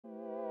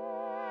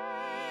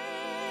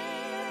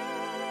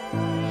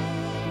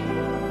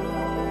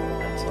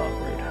That's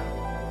awkward.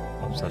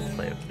 I'll just have to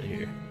play up to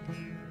here.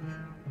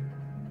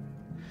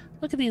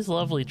 Look at these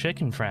lovely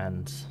chicken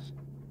friends.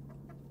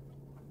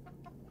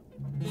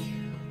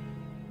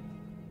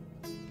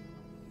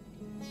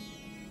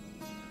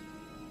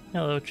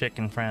 Hello,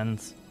 chicken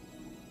friends.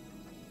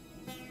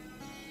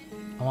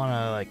 I want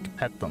to, like,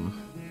 pet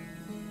them.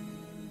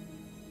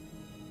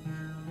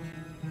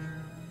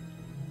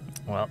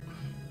 Well.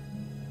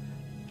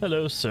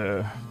 Hello,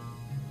 sir.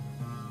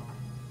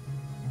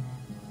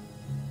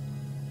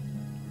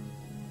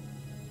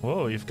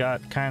 Whoa, you've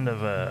got kind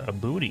of a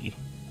booty.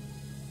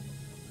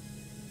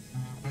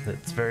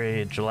 It's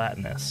very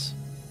gelatinous.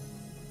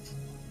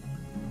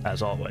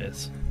 As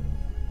always.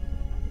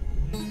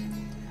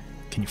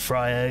 Can you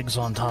fry eggs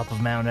on top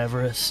of Mount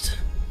Everest?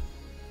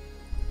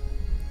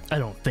 I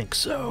don't think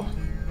so.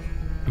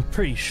 I'm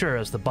pretty sure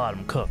as the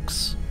bottom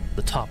cooks,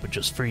 the top would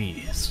just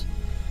freeze.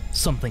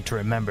 Something to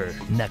remember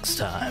next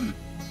time.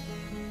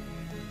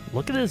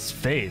 Look at his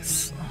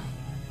face.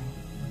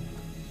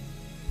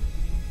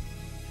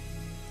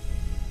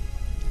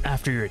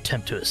 After your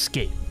attempt to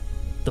escape,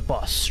 the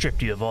boss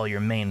stripped you of all your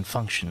main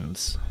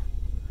functions.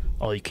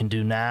 All you can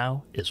do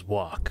now is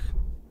walk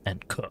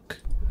and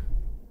cook.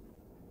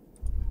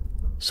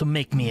 So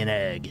make me an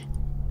egg,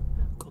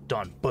 cooked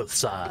on both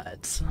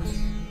sides,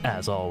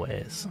 as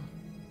always.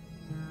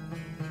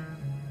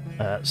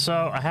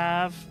 So I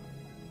have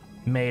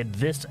made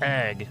this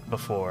egg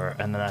before,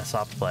 and then I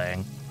stopped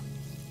playing.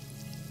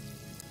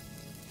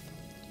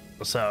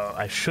 So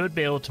I should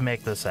be able to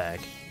make this egg.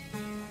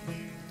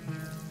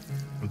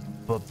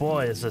 But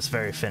boy, is this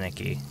very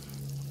finicky.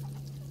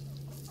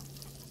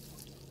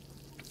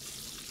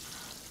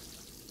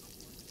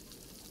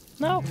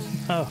 No!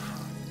 Oh.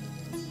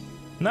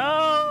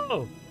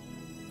 No!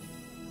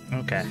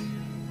 Okay.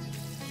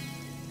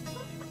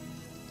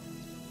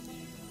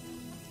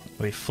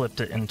 We flipped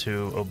it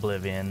into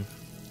oblivion.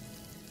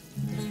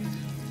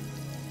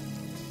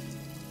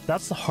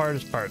 That's the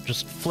hardest part,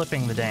 just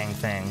flipping the dang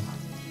thing.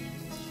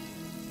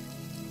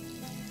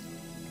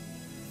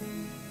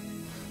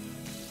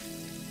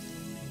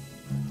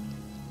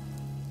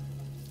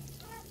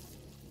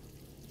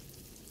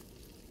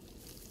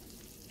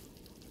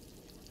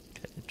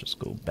 Okay, just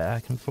go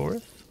back and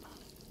forth.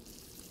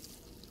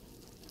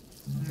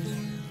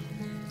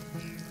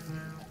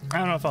 I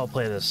don't know if I'll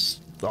play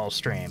this all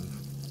stream.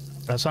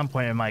 At some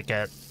point it might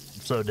get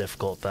so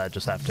difficult that I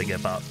just have to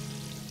give up.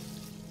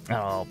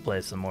 I'll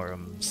play some more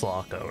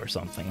Slocko or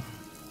something.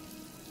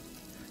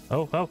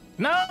 Oh, oh,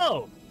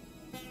 no!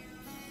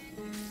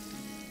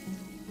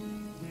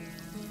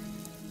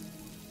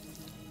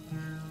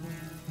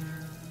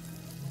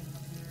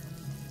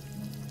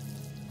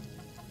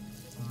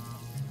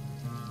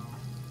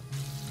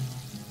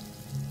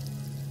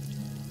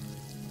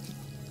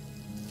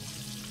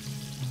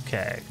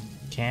 Okay,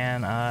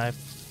 can I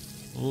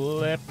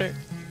flip it?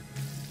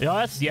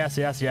 Yes, yes,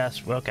 yes,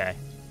 yes. Okay.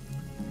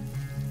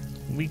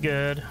 We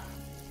good.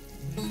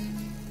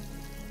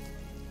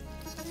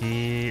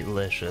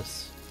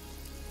 Delicious.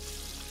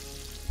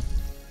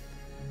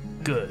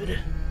 Good.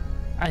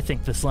 I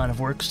think this line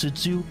of work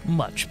suits you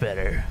much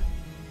better.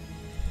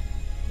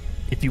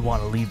 If you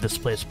want to leave this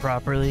place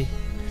properly,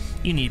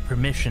 you need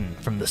permission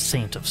from the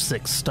Saint of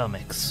Six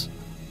Stomachs.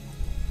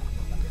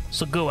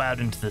 So go out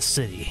into the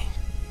city.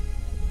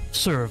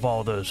 Serve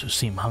all those who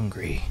seem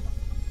hungry,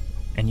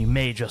 and you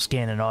may just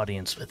gain an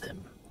audience with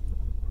him.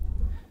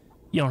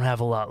 You don't have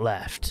a lot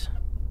left.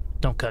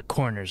 Don't cut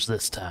corners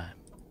this time.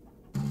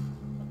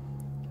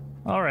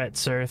 Alright,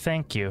 sir,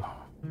 thank you.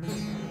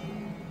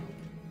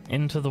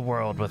 Into the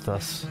world with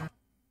us.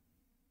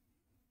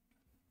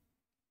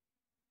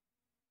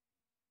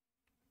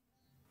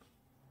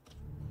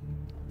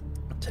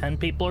 Ten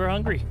people are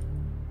hungry.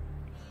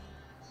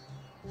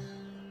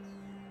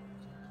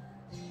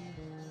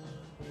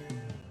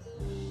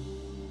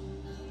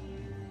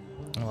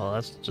 Well,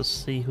 let's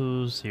just see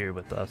who's here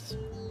with us.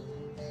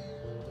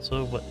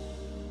 So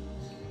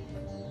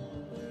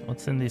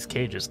what's in these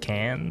cages?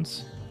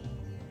 Cans?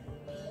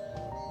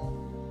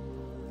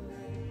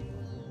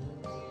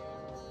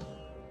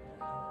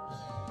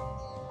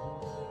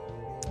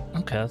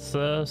 Okay,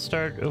 let's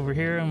start over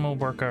here and we'll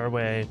work our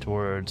way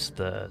towards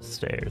the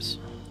stairs.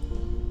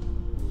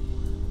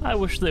 I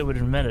wish they would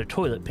invent a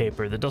toilet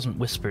paper that doesn't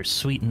whisper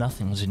sweet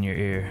nothings in your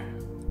ear.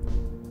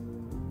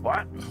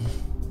 What?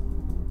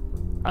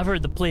 I've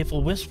heard the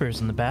playful whispers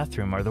in the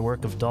bathroom are the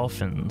work of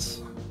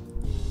dolphins.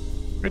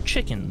 Or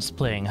chickens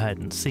playing hide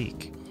and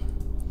seek.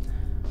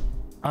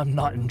 I'm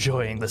not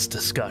enjoying this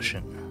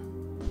discussion.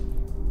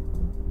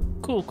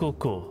 Cool, cool,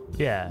 cool.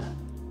 Yeah.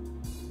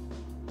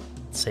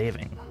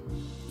 Saving.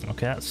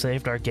 Okay, that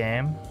saved our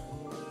game.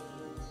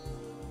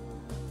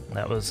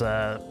 That was,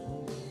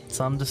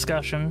 some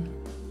discussion.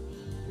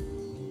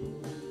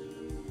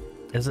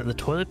 Is it the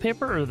toilet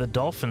paper or the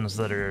dolphins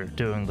that are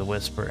doing the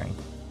whispering?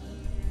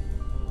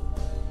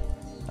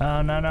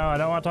 Oh, no, no, I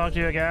don't want to talk to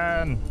you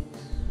again.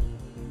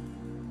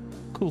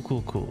 Cool,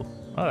 cool, cool.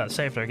 Oh, that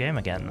saved our game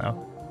again,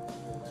 though.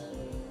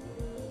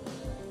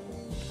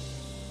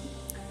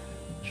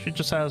 She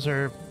just has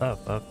her...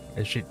 Oh,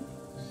 is she...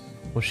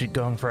 Was she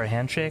going for a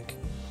handshake?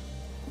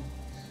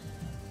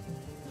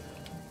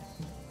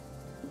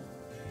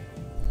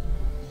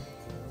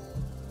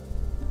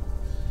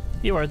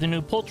 You are the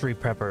new poultry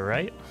prepper,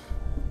 right?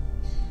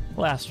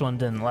 Last one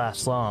didn't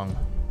last long.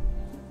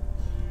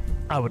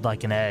 I would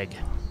like an egg.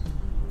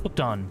 Cooked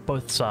on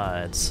both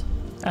sides,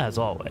 as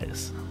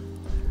always.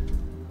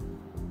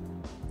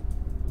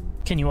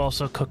 Can you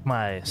also cook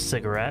my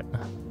cigarette?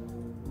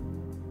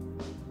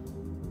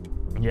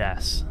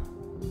 Yes.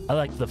 I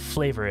like the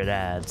flavor it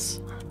adds.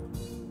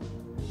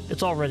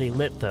 It's already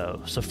lit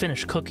though, so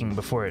finish cooking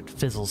before it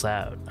fizzles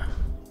out.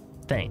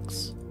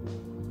 Thanks.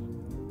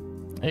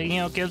 It, you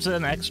know, gives it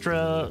an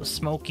extra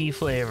smoky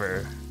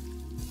flavor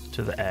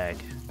to the egg.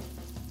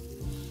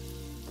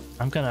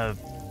 I'm gonna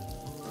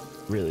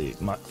really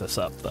muck this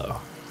up though.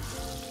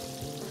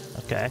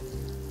 Okay.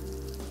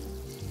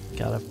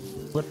 Gotta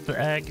flip the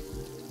egg.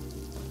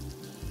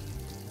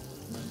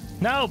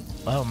 No!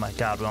 Oh my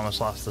god, we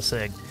almost lost the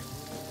cig.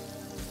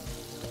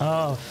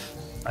 Oh,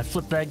 I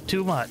flipped the egg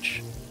too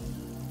much.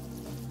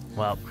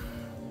 Well,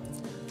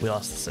 we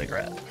lost the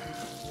cigarette.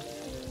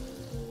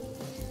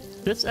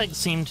 This egg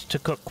seemed to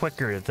cook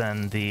quicker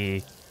than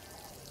the...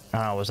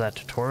 was that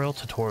tutorial?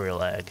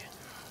 Tutorial egg.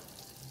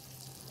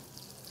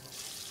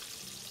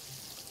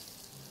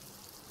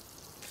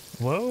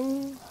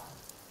 Whoa.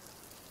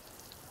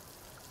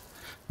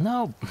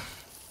 No.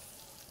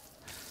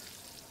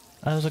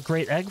 That was a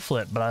great egg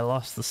flip, but I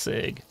lost the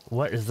cig.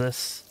 What is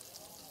this?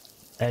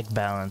 Egg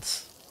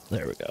balance.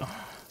 There we go.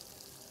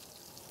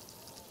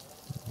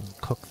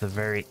 Cook the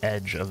very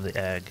edge of the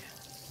egg.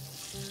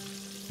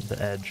 The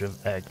edge of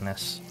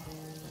eggness.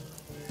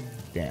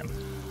 Damn.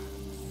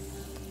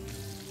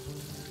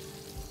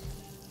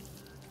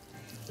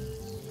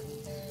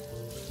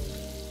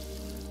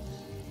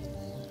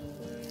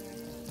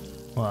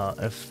 Well,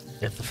 if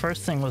the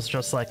first thing was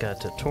just like a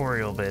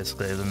tutorial,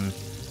 basically, then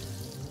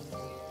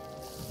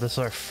this is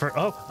our first.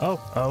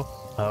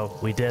 Oh,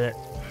 we did it.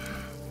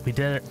 We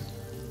did it.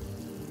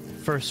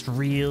 First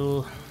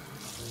real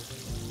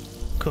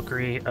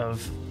cookery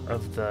of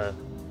the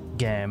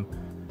game.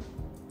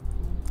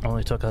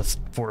 Only took us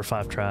 4 or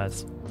 5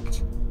 tries.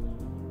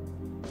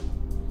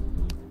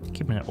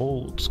 Keeping it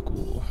old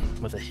school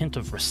with a hint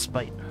of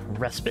respite.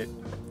 Respite?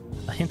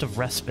 A hint of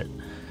respite.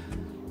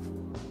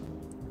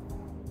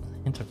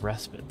 A hint of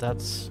respite.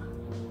 That's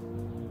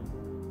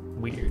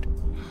weird.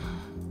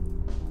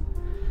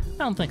 I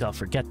don't think I'll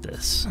forget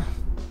this.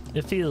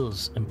 It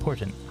feels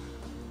important.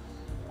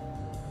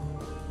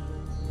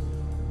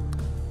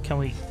 Can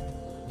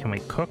we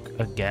cook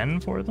again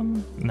for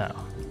them? No.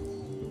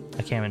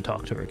 I can't even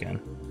talk to her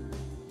again.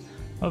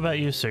 What about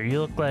you, sir?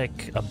 You look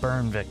like a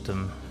burn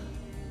victim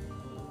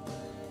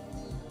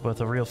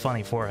with a real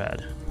funny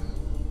forehead.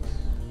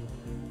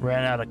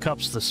 Ran out of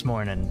cups this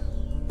morning.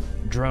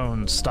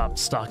 Drones stopped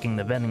stocking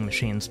the vending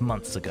machines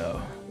months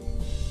ago.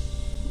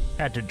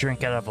 Had to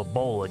drink out of a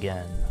bowl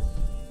again.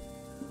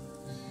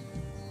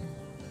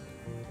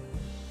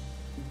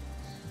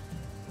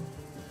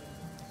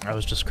 That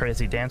was just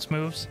crazy dance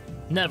moves.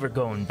 Never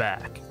going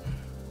back.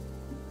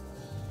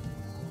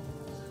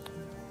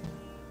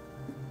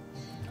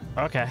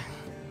 Okay.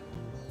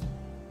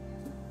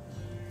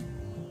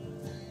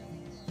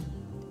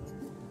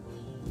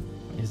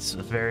 He's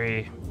a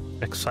very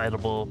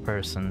excitable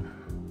person.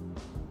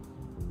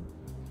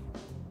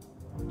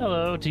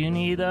 Hello, do you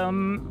need,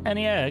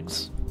 any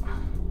eggs?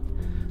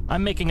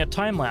 I'm making a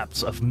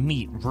time-lapse of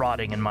meat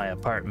rotting in my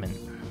apartment.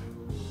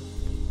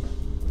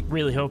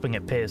 Really hoping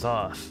it pays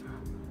off.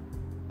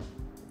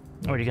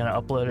 Or are you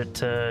gonna upload it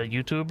to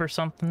YouTube or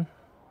something?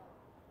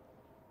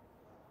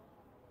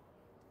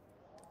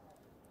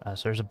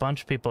 So there's a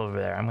bunch of people over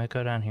there. I'm gonna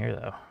go down here,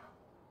 though.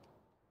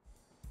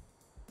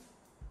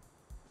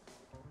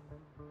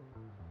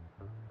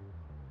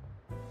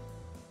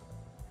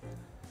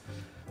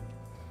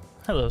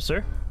 Hello,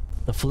 sir.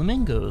 The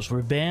flamingos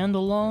were banned a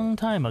long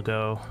time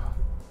ago,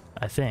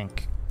 I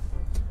think.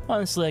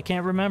 Honestly, I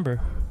can't remember.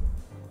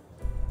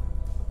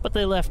 But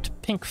they left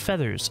pink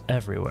feathers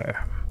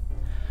everywhere.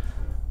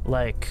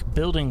 Like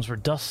buildings were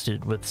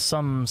dusted with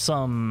some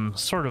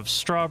sort of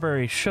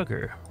strawberry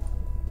sugar.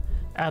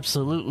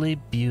 Absolutely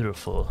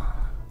beautiful.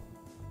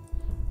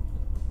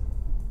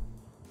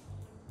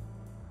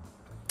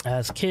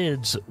 As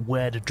kids,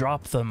 we'd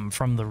drop them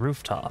from the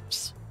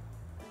rooftops.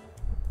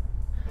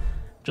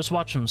 Just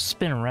watch them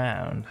spin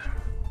around.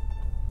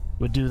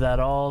 We'd do that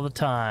all the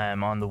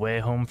time on the way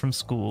home from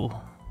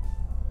school.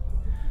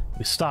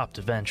 We stopped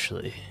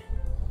eventually.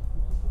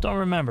 Don't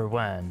remember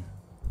when.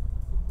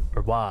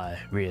 Or why,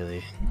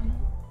 really.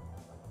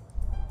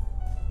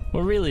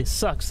 What really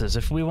sucks is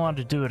if we want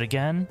to do it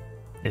again,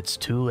 it's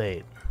too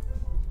late.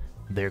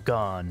 They're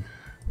gone.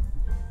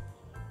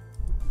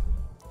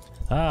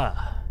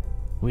 Ah,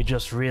 we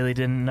just really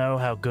didn't know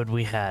how good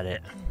we had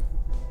it.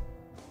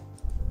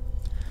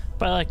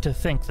 But I like to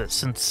think that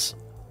since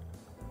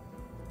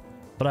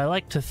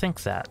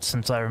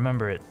I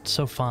remember it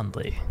so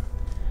fondly,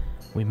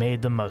 we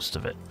made the most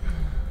of it.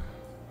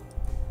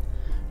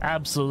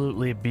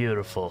 Absolutely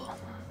beautiful.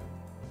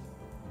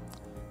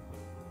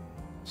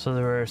 So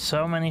there were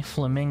so many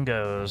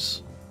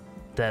flamingos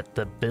that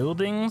the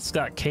buildings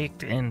got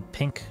caked in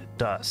pink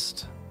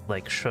dust,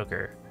 like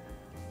sugar.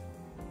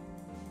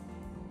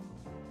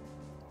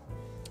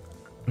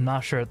 I'm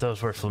not sure if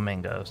those were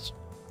flamingos.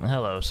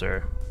 Hello,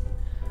 sir.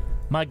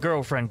 My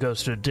girlfriend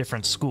goes to a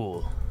different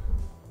school.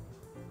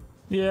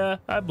 Yeah,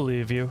 I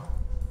believe you.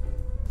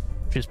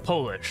 She's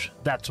Polish.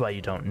 That's why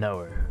you don't know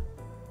her.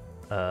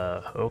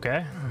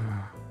 Okay.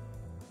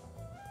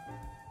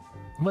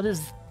 What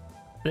is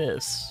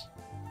this?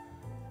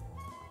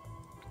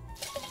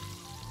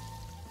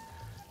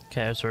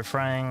 Okay, so we're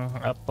frying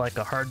up like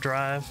a hard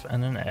drive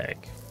and an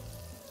egg.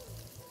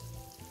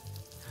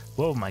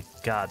 Whoa, my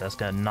god, that's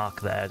gonna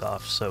knock the egg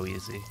off so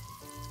easy.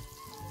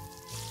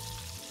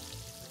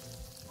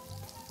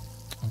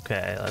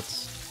 Okay,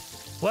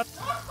 let's... What?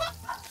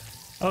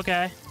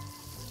 Okay.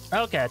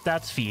 Okay,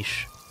 that's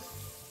fish.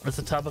 It's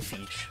a tub of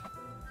fish.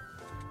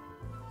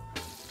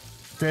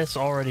 This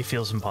already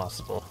feels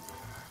impossible.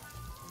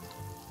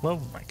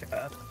 Whoa, my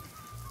god.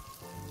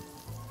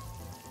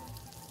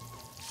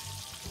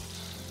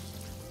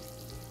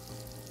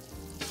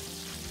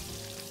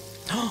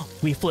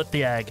 We flipped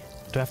the egg.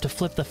 Do I have to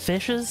flip the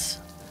fishes?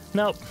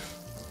 Nope.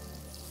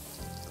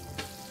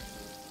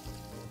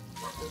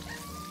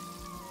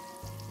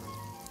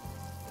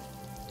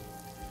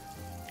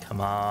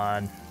 Come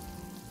on.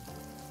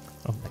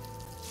 Oh my.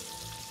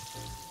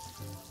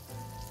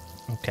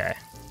 Okay.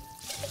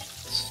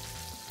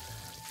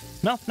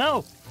 No,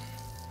 no!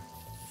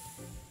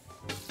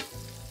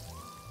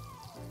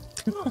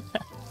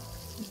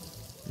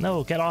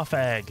 No, get off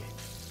egg.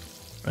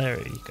 There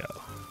you go.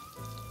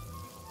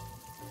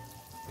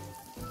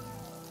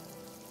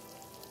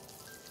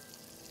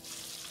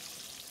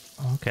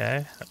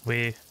 Okay,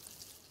 the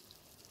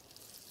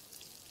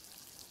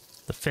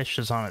fish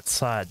is on its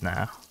side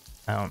now.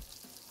 I don't...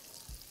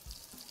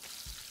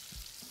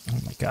 Oh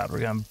my god, we're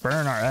gonna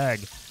burn our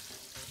egg.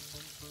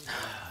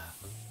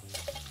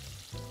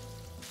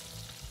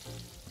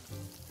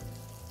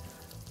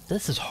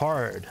 This is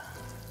hard.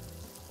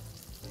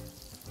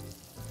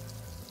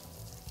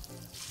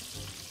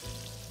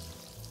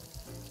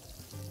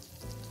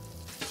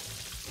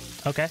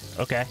 Okay,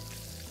 okay.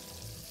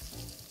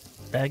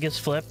 Egg is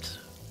flipped.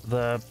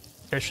 The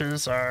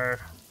fishes are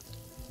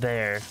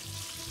there.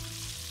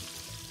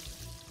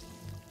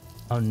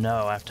 Oh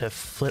no, I have to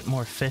flip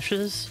more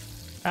fishes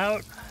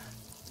out?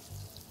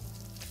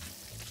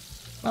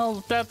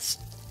 Oh, that's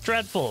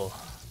dreadful.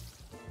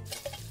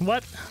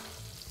 What?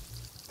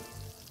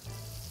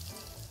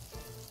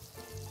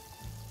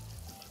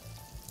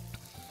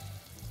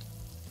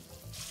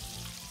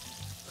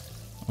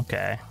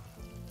 Okay.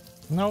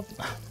 Nope.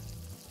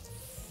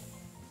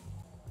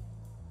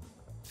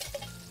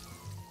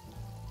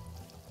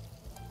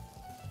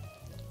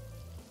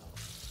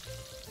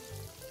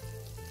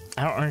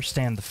 I don't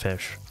understand the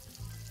fish.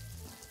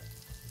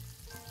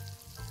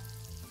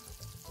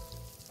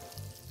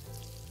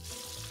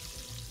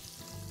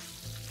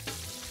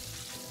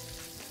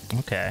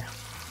 Okay,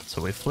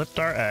 so we flipped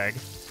our egg.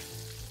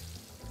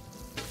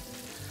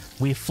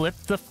 We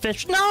flipped the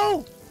fish.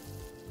 No!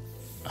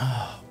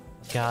 Oh,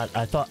 God,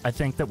 I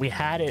think that we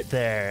had it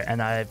there,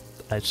 and I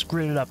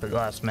screwed it up at the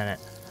last minute.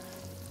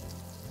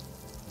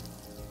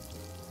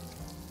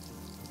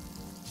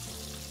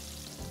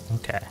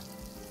 Okay.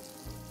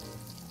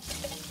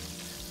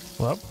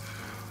 Well.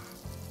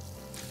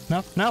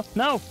 No, no,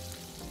 no!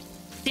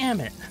 Damn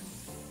it!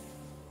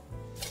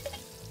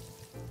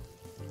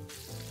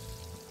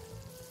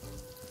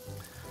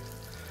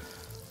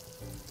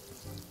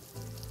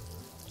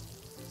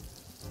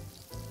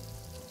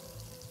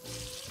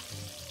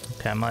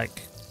 Okay, I'm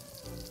like...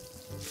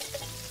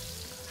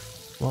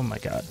 Oh my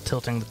god,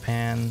 tilting the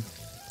pan.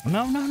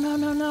 No, no, no,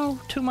 no, no!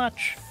 Too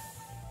much!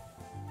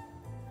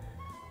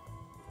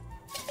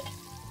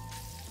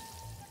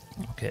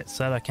 Okay, it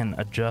said I can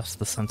adjust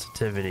the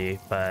sensitivity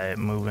by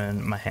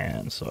moving my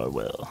hand, so I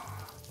will.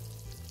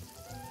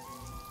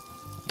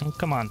 Oh,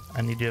 come on,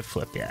 I need you to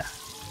flip, yeah.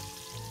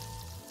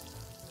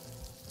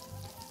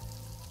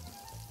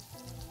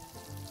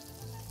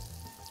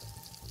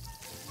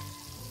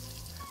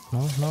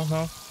 No, no,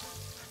 no.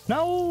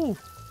 No!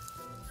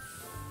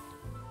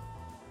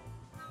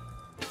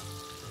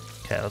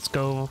 Okay, let's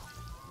go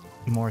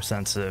more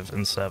sensitive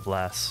instead of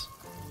less.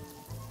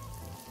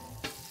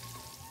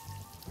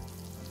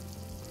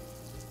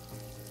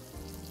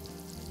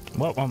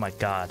 Whoa, oh my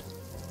god.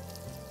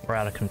 We're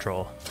out of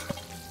control.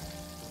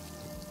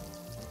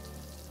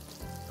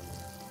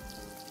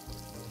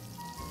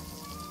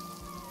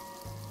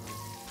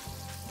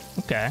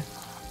 Okay.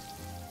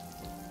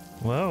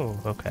 Whoa,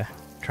 okay.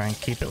 Try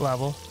and keep it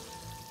level.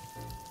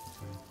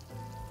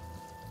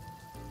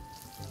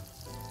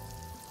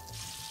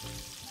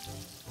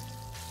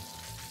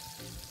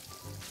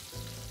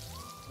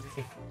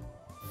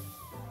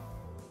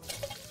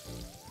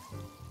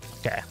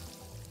 Okay.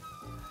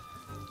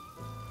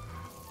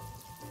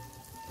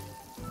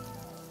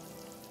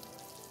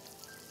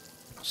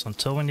 So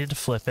until we need to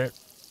flip it,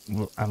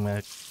 I'm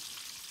gonna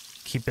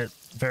keep it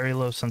very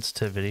low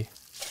sensitivity.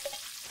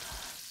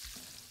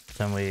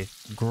 Then we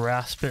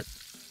grasp it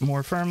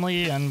more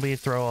firmly and we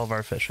throw all of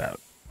our fish out.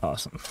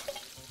 Awesome.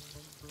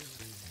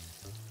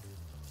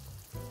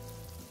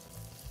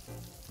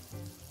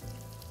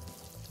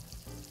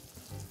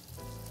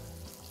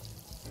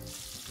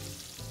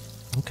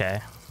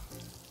 Okay.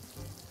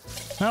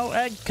 No,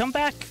 egg, come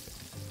back!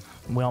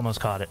 We almost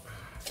caught it.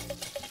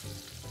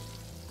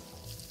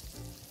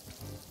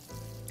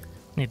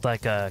 Need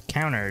like a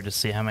counter to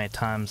see how many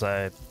times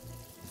I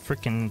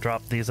freaking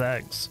drop these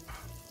eggs.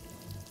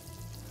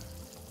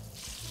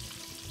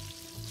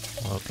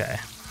 Okay.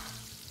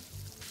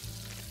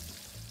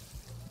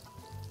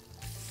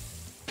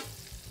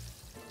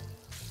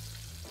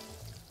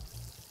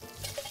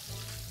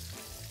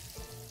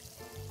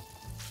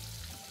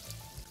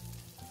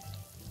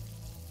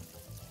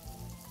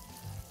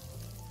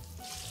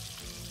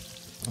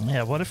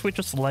 Yeah, what if we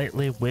just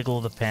lightly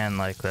wiggle the pan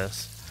like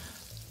this?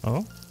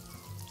 Oh?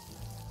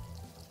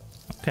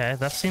 Okay,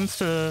 that seems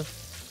to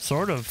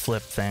sort of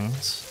flip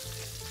things.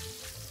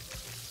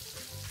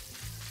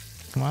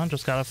 Come on,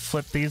 just gotta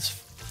flip these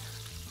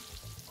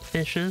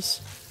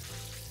fishes.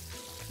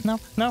 No,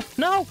 no,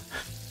 no!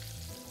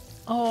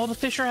 Oh, the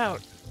fish are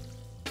out.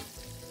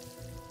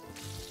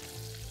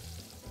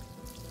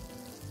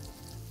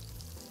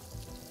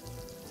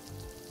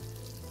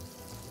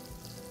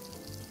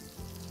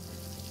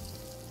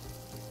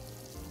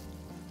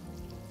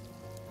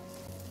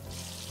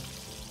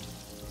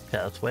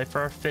 Okay, let's wait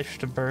for our fish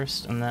to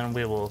burst, and then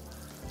we will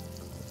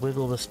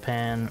wiggle this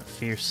pan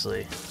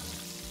fiercely.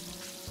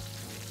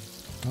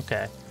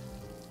 Okay,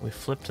 we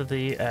flip to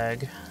the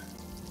egg.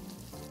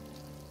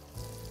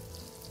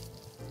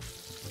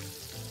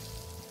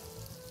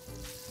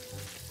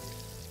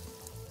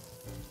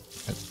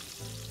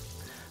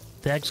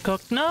 The egg's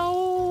cooked.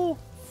 No!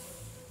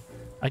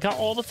 I got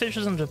all the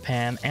fishes into the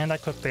pan, and I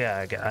cooked the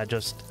egg. I need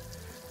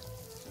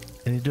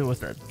to do it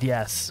with a...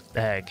 Yes,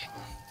 egg.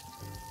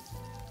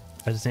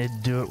 I just need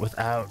to do it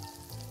without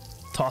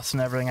tossing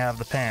everything out of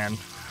the pan.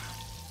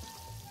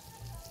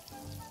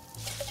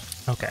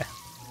 Okay.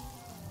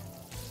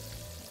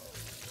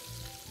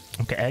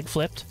 Okay, egg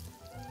flipped.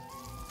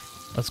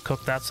 Let's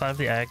cook that side of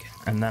the egg,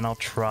 and then I'll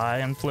try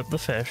and flip the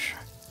fish.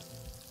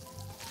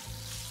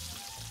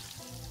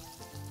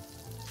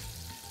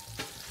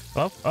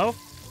 Oh, oh!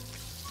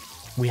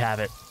 We have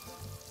it.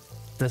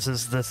 This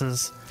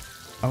is...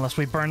 Unless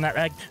we burn that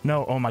egg.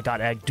 No, oh my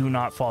god, egg, do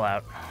not fall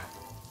out.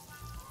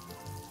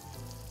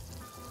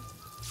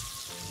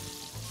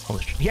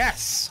 Holy shit.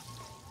 Yes!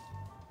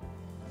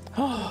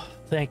 Oh,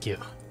 thank you.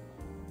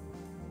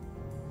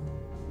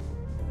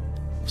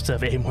 Still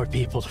have 8 more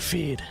people to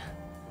feed.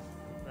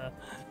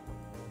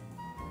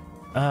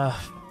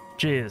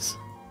 Jeez.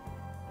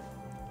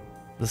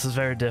 This is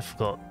very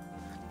difficult.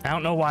 I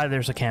don't know why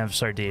there's a can of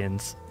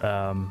sardines.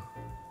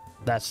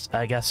 That's,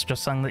 I guess,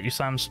 just something that you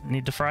sometimes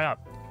need to fry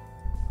up.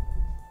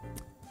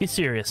 Be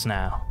serious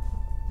now.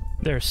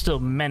 There are still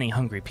many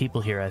hungry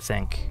people here, I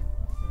think.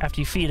 After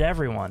you feed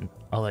everyone,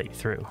 I'll let you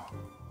through.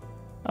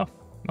 Oh,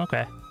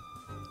 okay.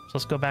 So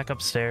let's go back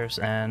upstairs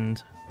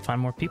and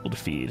find more people to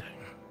feed.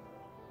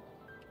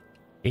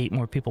 8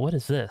 more people. What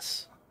is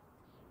this?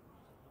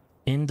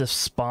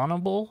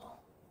 Indisposable?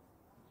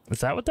 Is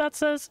that what that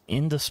says?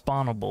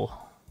 Indisposable.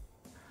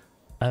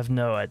 I have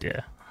no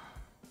idea.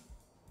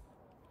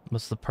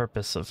 What's the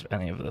purpose of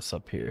any of this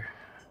up here?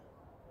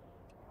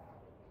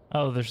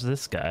 Oh, there's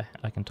this guy.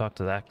 I can talk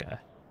to that guy.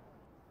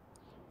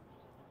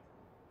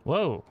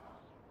 Whoa.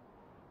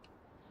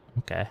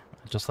 Okay.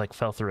 I just like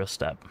fell through a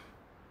step.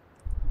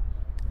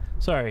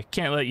 Sorry,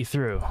 can't let you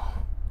through.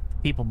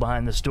 People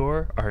behind this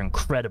door are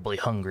incredibly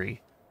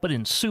hungry, but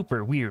in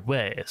super weird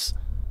ways.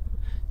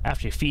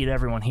 After you feed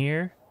everyone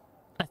here,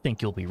 I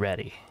think you'll be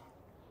ready.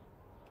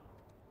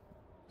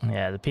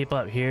 Yeah, the people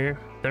up here,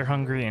 they're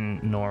hungry in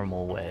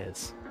normal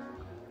ways.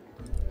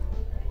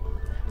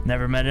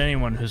 Never met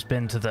anyone who's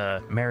been to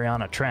the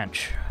Mariana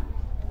Trench.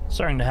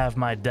 Starting to have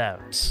my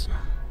doubts.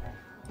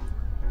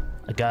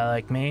 A guy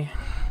like me,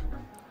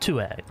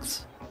 2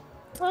 eggs.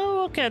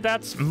 Oh, okay,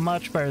 that's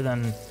much better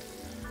than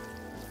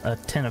a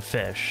tin of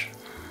fish.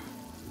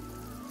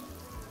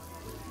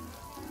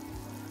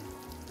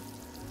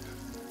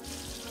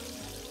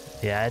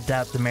 Yeah, I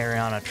doubt the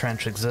Mariana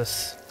Trench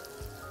exists.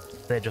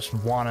 They just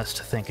want us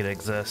to think it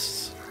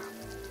exists.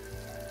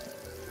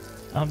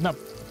 No.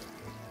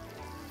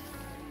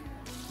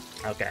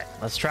 Okay,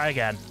 let's try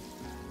again.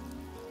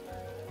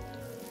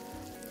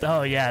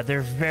 Oh yeah,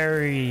 they're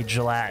very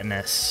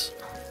gelatinous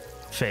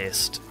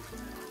faced.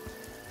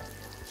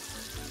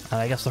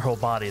 I guess their whole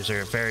bodies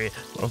are very,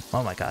 oh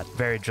my god,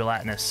 very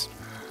gelatinous.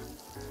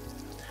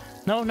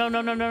 No, no,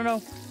 no, no, no,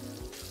 no.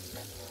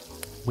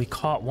 We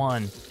caught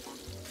one.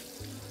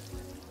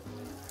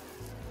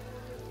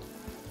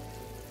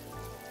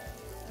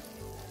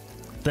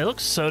 They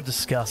look so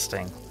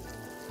disgusting.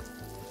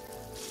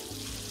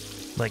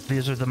 Like,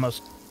 these are the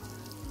most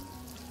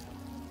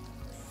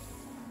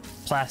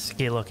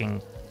plasticky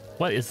looking.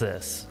 What is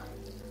this?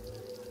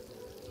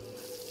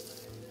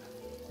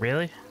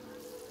 Really?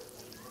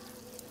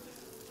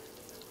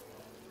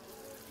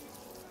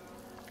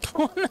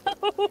 Oh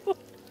no!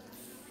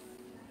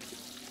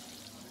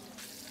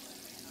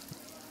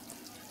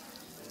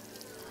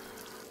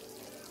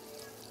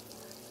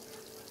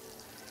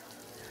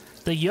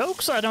 The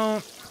yolks I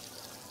don't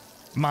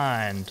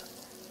mind.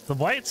 The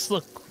whites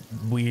look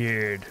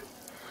weird.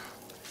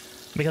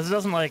 Because it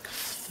doesn't like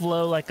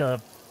flow like a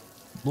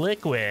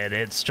liquid,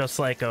 it's just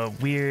like a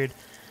weird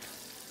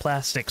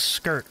plastic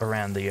skirt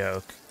around the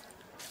yolk.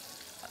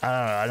 I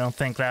don't know, I don't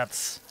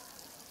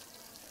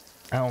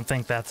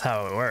think that's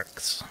how it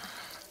works.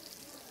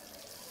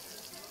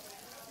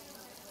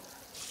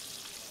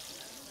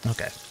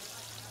 Okay.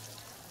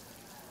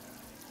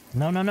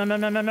 No, no, no, no,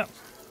 no, no, no.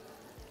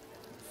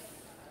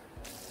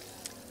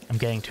 I'm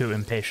getting too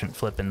impatient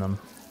flipping them.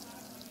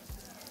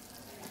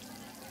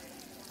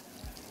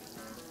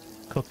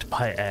 Cooked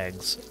by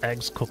eggs.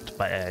 Eggs cooked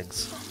by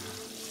eggs.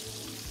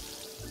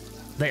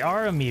 They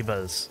are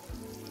amoebas.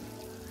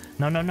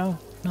 No, no, no.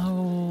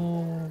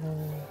 No.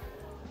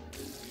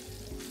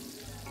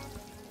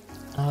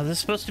 Oh, this is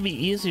supposed to be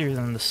easier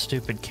than the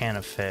stupid can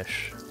of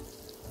fish.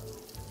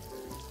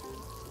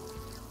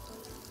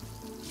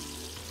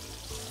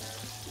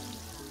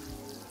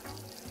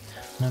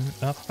 No,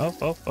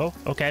 oh,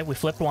 okay, we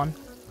flipped one.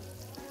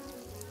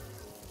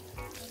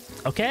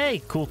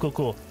 Okay, cool, cool,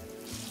 cool.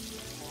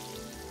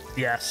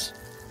 Yes,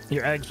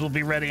 your eggs will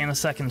be ready in a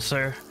second,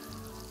 sir.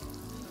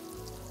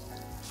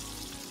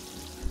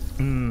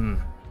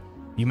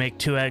 You make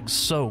 2 eggs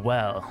so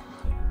well.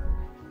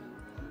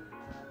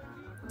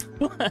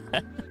 You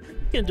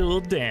can do a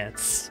little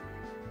dance.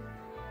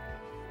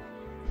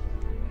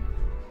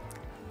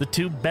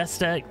 The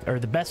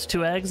best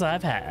 2 eggs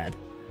I've had.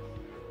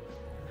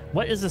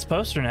 What is this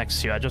poster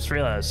next to you? I just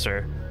realized,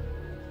 sir.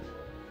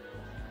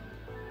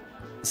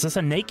 Is this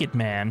a naked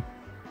man?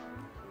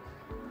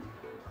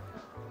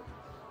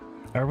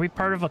 Are we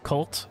part of a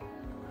cult?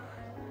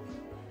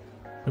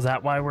 Is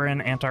that why we're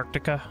in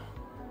Antarctica?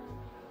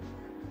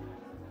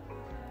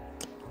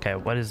 Okay,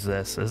 what is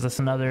this? Is this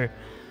another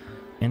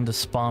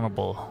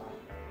indisposable?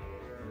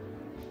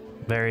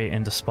 Very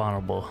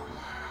indisposable.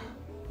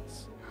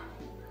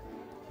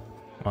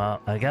 Well,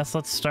 I guess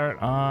let's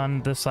start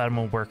on this side and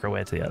we'll work our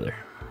way to the other.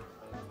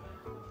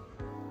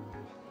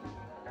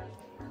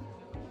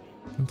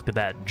 Look at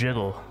that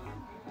jiggle.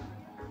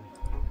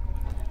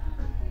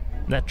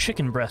 That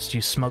chicken breast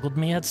you smuggled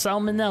me had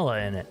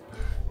salmonella in it.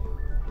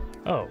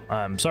 Oh,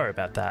 I'm sorry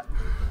about that.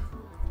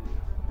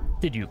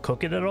 Did you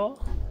cook it at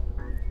all?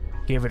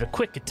 Gave it a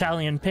quick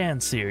Italian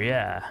pan-sear,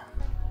 yeah.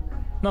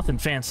 Nothing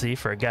fancy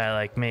for a guy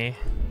like me.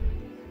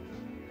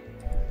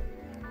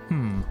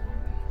 You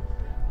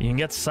can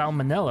get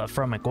salmonella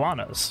from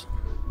iguanas.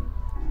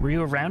 Were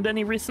you around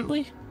any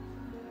recently?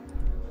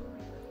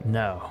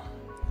 No.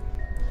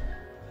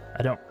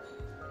 I don't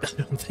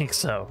think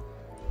so.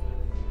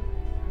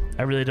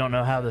 I really don't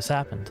know how this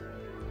happened.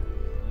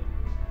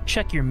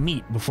 Check your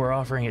meat before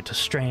offering it to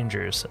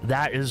strangers.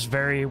 That is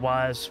very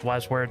wise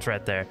words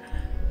right there.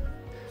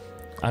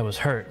 I was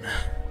hurt.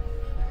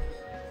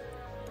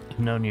 I've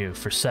known you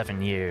for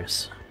 7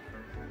 years.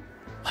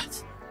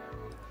 What?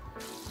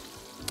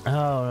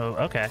 Oh,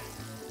 okay.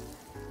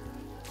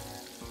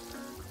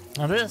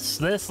 Now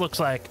this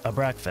looks like a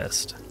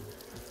breakfast.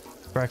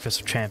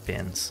 Breakfast of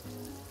champions.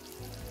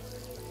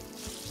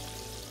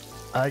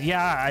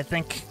 Yeah, I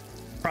think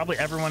probably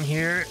everyone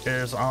here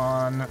is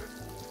on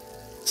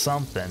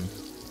something.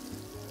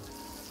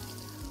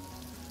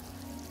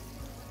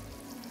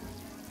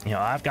 You know,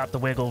 I've got the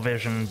wiggle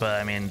vision, but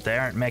I mean, they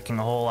aren't making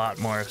a whole lot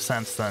more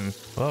sense than...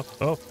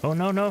 Oh,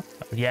 no.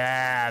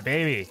 Yeah,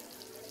 baby.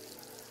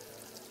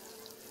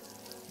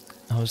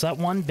 Oh, is that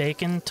one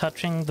bacon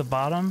touching the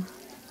bottom?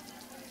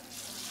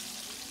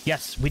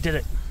 Yes, we did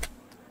it.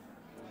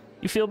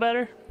 You feel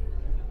better?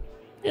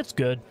 It's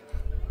good.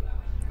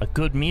 A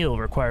good meal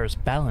requires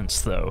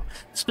balance, though.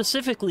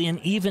 Specifically,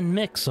 an even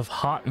mix of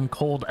hot and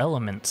cold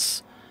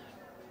elements.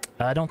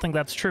 I don't think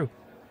that's true.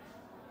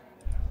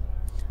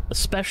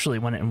 Especially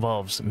when it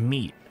involves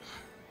meat.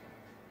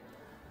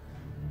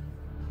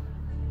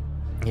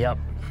 Yep.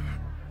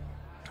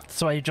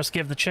 That's why you just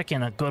give the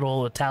chicken a good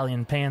old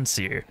Italian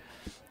pan-sear.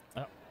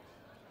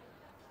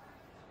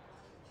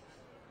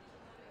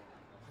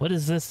 What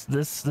is this?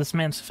 This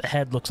man's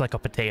head looks like a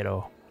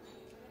potato.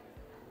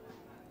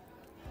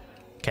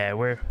 Okay,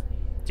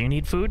 do you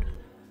need food?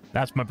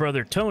 That's my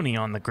brother Tony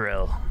on the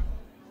grill.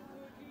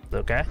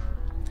 Okay.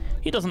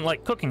 He doesn't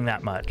like cooking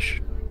that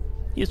much.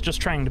 He's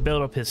just trying to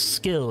build up his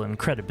skill and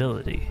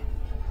credibility,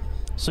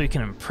 so he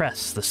can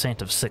impress the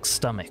Saint of Six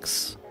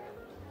Stomachs.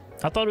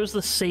 I thought it was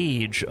the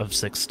Sage of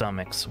Six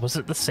Stomachs. Was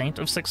it the Saint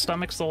of Six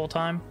Stomachs the whole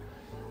time?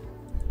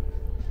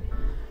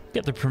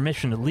 Get the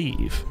permission to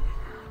leave.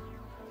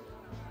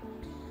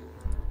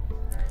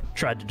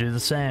 Tried to do the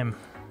same.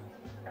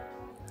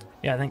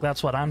 Yeah, I think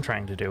that's what I'm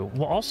trying to do.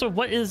 Well, also,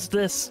 what is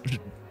this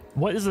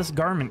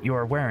garment you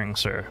are wearing,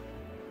 sir?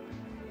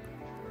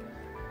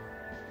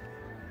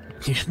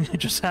 You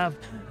just have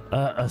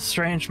a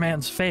strange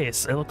man's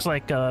face. It looks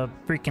like a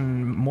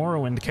freaking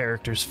Morrowind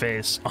character's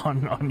face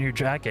on your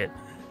jacket.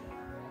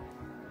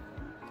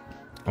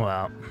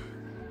 Well,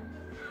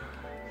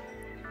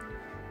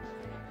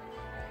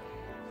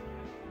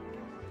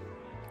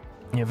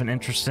 You have an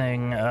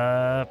interesting,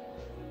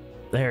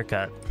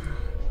 haircut.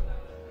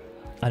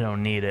 I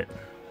don't need it.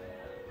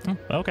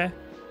 Okay.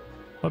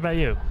 What about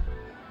you?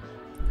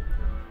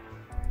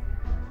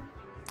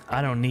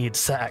 I don't need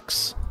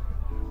sex.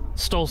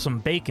 Stole some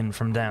bacon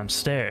from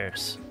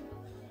downstairs.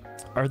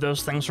 Are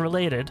those things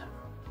related?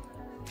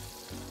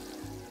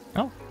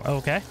 Oh,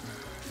 okay.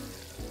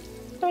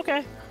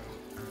 Okay.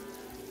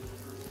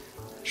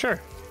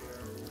 Sure.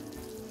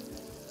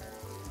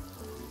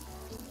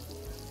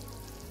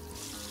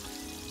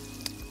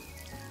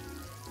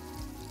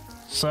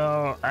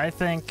 So, I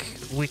think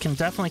we can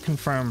definitely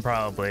confirm,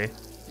 probably,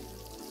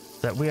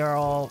 that we are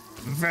all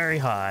very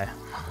high.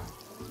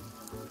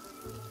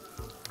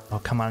 Oh,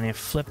 come on, you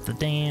flip the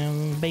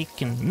damn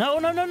bacon. No,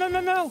 no, no, no,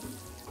 no, no!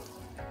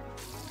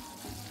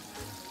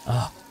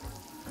 Oh.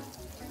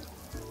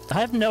 I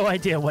have no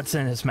idea what's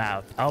in his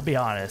mouth, I'll be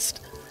honest.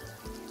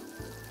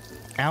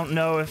 I don't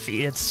know if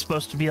it's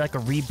supposed to be like a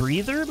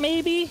rebreather,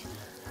 maybe?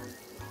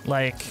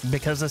 Like,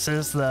 because this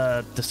is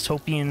the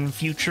dystopian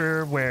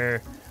future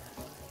where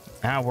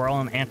we're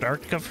all in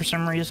Antarctica for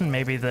some reason.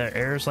 Maybe the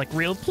air's like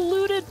real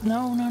polluted?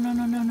 No, no, no,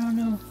 no, no, no,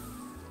 no.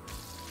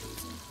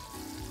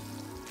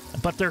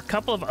 But there are a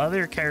couple of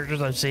other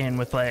characters I've seen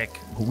with like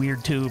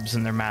weird tubes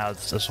in their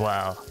mouths as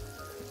well.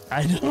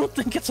 I don't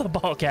think it's a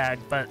ball gag,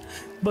 but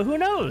who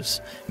knows?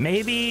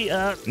 Maybe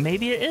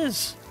maybe it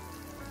is.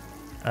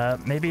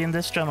 Maybe in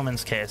this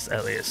gentleman's case,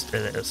 at least,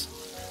 it is.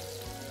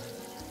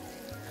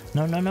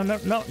 No, no, no, no,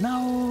 no,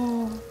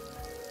 no!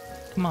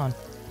 Come on.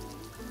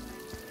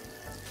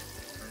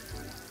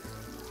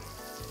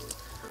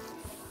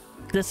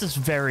 This is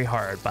very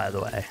hard, by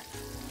the way.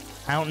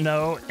 I don't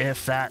know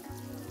if that...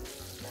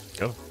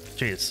 Oh,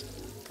 jeez.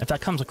 If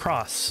that comes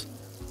across,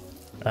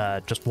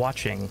 just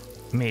watching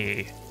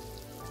me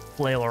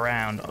flail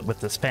around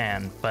with this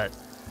pan, but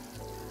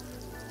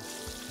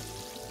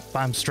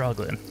I'm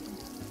struggling.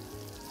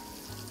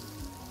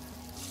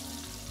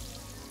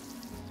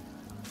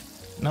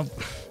 Nope.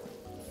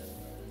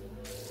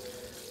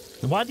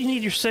 Why do you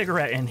need your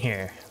cigarette in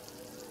here?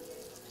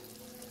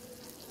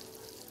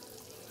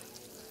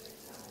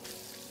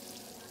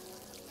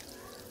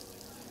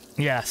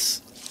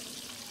 Yes.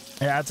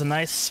 It adds a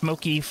nice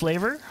smoky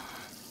flavor.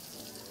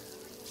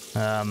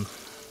 Oh,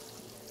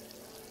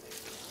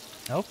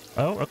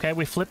 okay,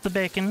 we flipped the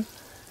bacon.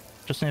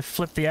 Just need to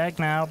flip the egg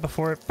now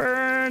before it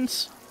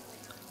burns.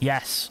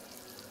 Yes.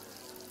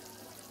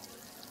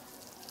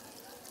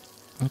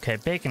 Okay,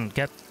 bacon,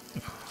 get...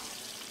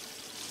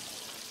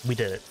 We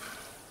did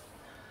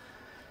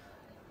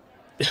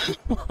it.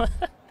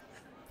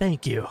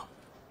 Thank you.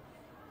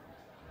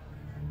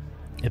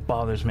 It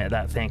bothers me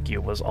that thank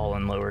you was all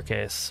in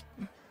lowercase.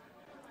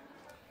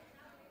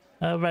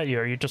 How about you?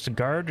 Are you just a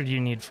guard or do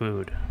you need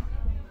food?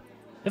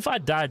 If I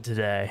died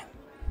today,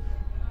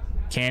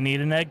 can't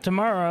eat an egg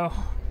tomorrow.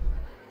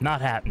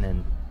 Not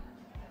happening.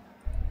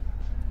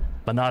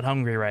 But not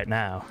hungry right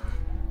now.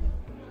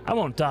 I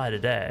won't die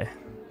today.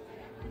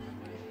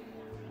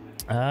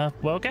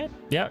 Well, okay.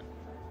 Yeah.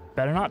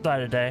 Better not die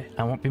today.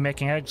 I won't be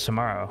making eggs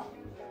tomorrow.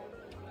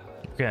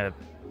 We're gonna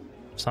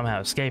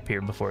somehow escape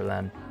here before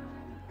then.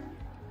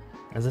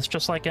 Is this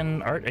just like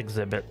an art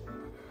exhibit?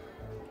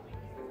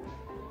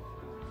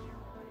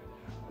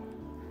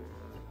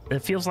 It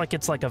feels like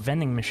it's like a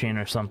vending machine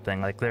or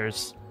something. Like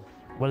there's...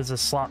 What is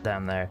this slot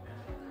down there?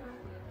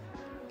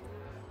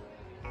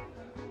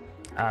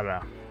 I don't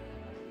know.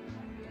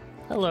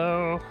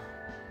 Hello.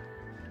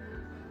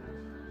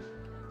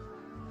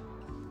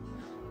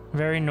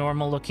 Very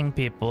normal looking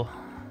people.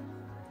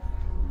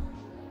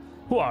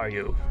 Who are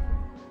you?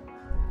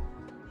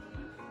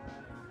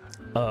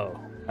 Oh,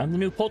 I'm the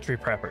new poultry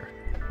prepper.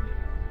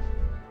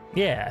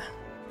 Yeah,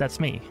 that's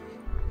me.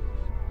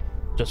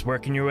 Just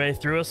working your way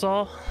through us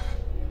all?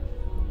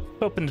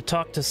 Hoping to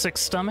talk to sick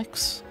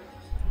stomachs?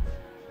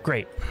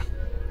 Great.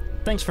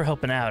 Thanks for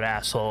helping out,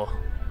 asshole.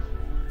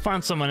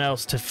 Find someone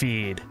else to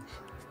feed.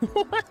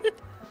 What?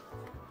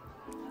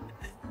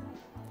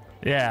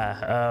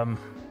 Yeah,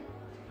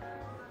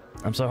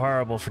 I'm so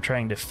horrible for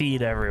trying to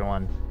feed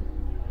everyone.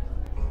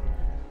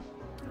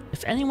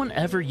 If anyone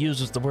ever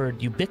uses the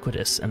word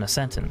ubiquitous in a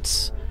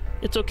sentence,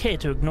 it's okay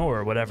to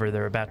ignore whatever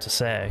they're about to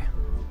say.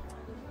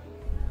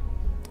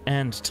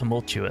 And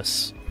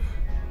tumultuous.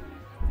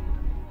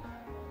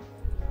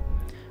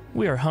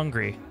 We are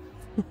hungry.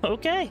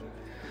 Okay.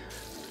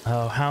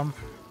 Oh, how...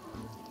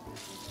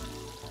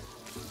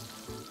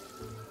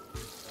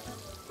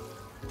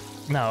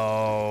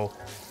 No.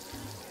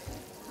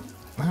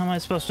 How am I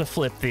supposed to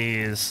flip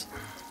these?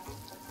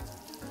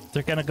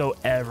 They're gonna go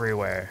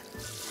everywhere.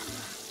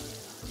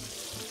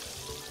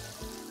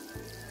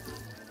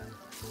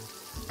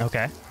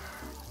 Okay.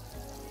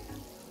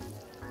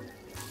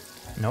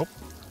 Nope.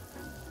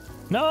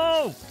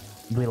 No!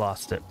 We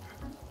lost it.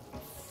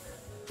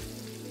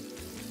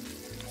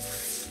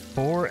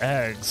 4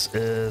 eggs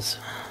is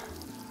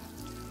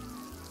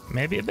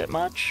maybe a bit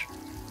much.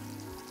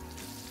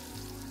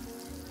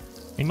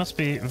 He must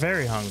be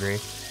very hungry.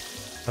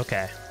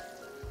 Okay.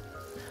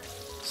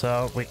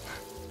 So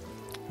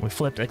we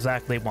flipped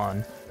exactly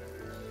 1.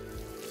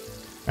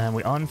 And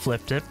we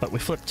unflipped it, but we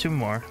flipped 2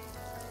 more.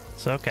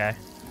 It's okay.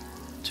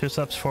 2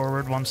 steps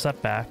forward, 1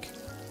 step back.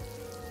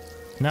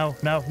 No,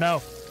 no,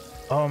 no!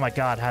 Oh my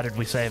god, how did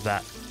we save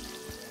that?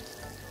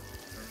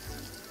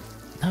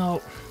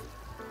 No.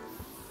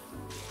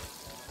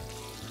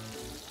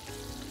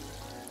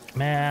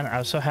 Man, I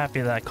was so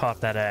happy that I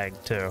caught that egg,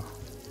 too.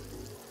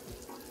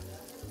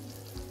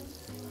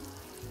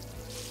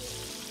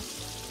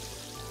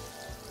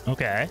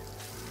 Okay.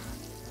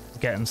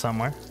 Getting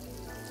somewhere.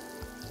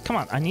 Come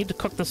on, I need to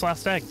cook this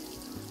last egg.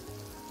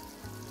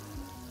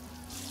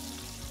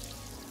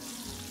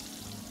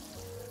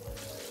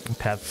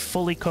 Okay, I've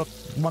fully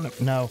cooked one.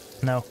 No,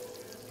 no.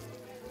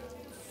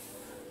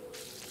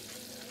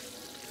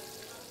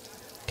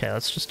 Okay,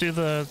 let's just do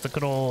the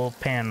good old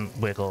pan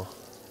wiggle.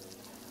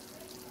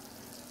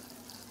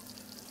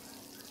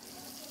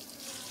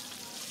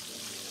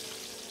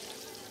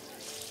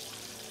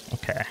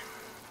 Okay.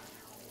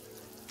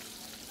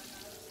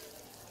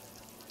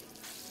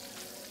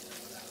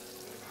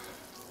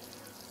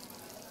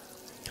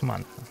 Come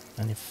on.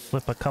 And you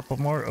flip a couple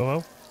more.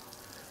 Oh,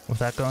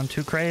 without going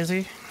too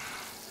crazy.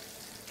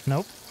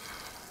 Nope.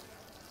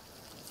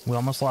 We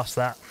almost lost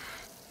that.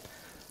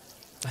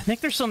 I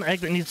think there's some egg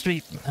that needs to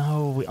be...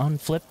 No, we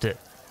unflipped it.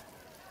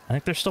 I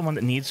think there's still one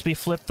that needs to be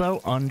flipped, though,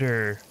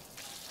 under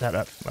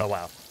that... Oh,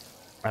 wow.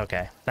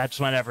 Okay. That just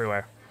went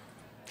everywhere.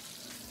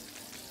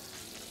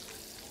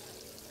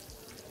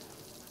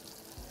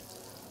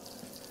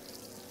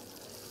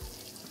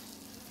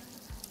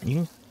 You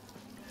can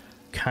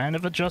kind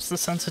of adjust the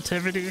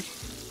sensitivity.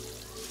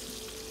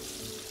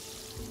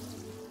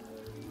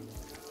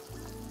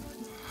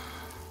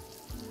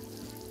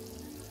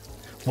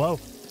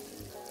 Whoa.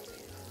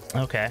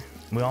 Okay.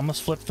 We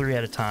almost flipped 3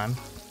 at a time.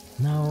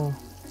 No.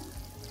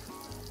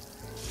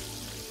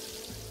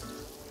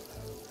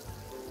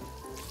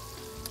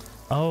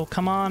 Oh,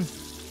 come on.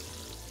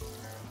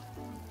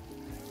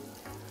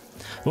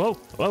 Whoa.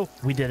 Whoa.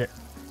 We did it.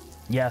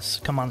 Yes.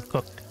 Come on.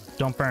 Cook.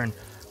 Don't burn.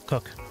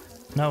 Cook.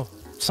 No.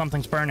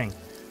 Something's burning.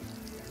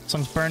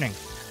 Something's burning.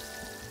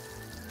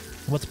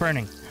 What's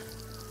burning?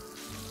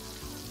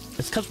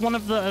 It's because one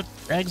of the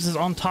eggs is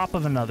on top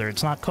of another.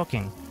 It's not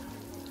cooking.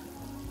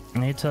 I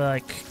need to,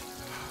 like...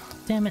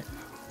 Damn it.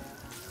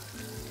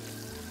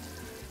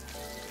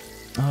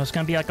 Oh, it's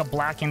gonna be like a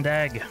blackened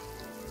egg.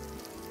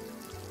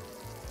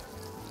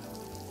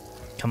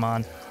 Come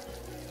on.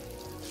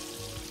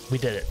 We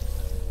did it.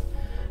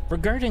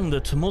 Regarding the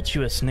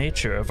tumultuous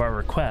nature of our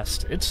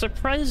request, it's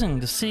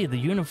surprising to see the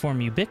uniform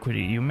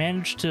ubiquity you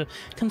managed to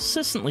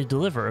consistently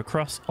deliver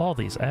across all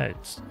these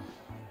eggs.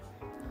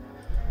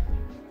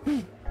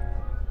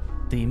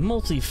 The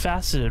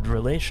multifaceted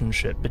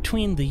relationship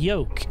between the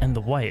yolk and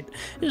the white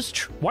is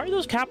why are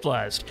those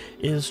capitalized?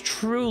 Is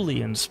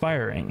truly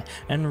inspiring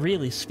and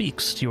really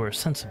speaks to your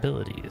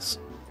sensibilities.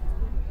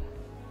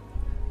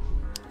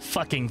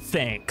 Fucking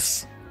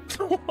thanks.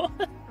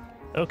 What?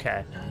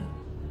 Okay.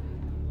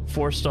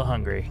 4 still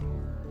hungry.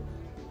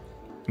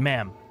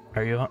 Ma'am,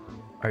 are you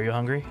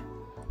hungry?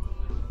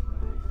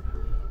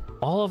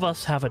 All of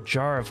us have a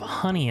jar of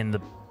honey in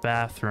the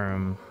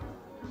bathroom.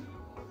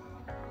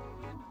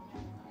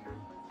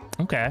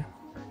 Okay.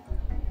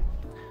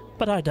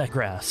 But I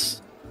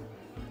digress.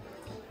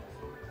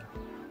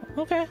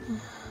 Okay.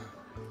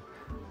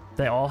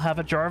 They all have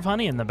a jar of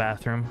honey in the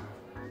bathroom.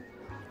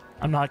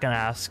 I'm not gonna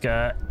ask,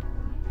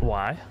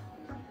 why?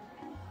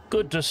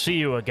 Good to see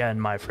you again,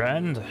 my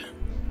friend.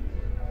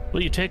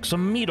 Will you take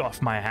some meat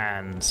off my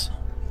hands?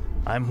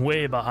 I'm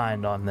way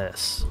behind on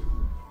this.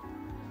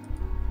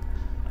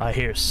 I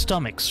hear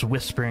stomachs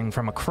whispering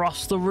from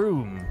across the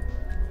room.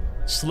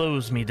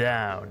 Slows me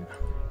down.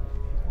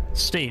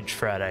 Stage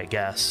fright, I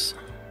guess.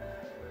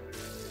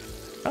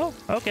 Oh,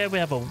 okay, we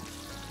have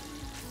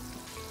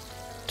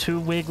 2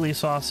 wiggly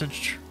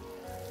sausage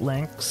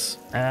links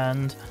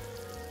and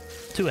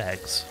 2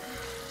 eggs.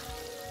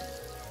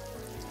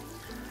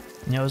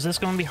 Now, is this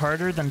going to be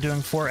harder than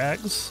doing 4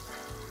 eggs?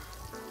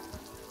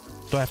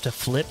 Do I have to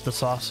flip the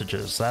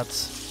sausages?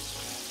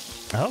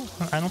 That's... Oh,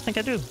 I don't think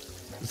I do.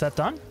 Is that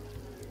done?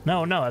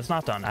 No, no, it's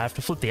not done. I have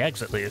to flip the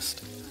eggs at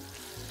least.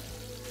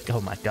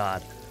 Oh my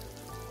god.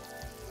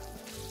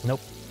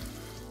 Nope.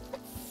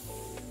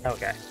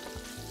 Okay.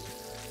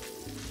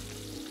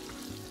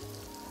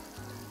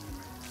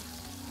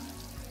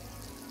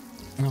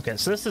 Okay,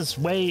 so this is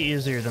way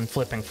easier than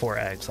flipping 4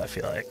 eggs, I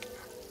feel like.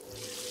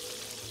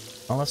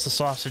 Unless the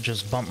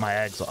sausages bump my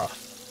eggs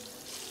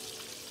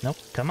off. Nope,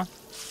 come on.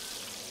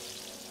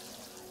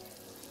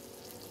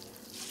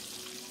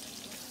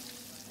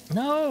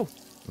 No!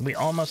 We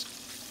almost...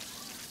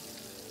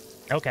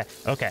 Okay,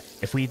 okay.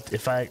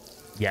 If I...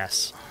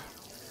 Yes.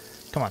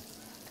 Come on.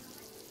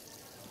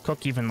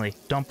 Cook evenly.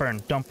 Don't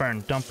burn, don't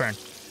burn, don't burn.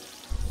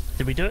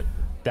 Did we do it?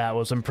 That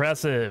was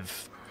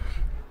impressive.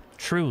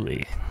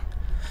 Truly.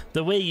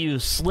 The way you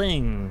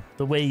sling,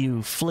 the way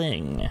you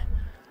fling.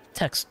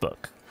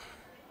 Textbook.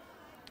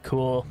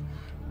 Cool.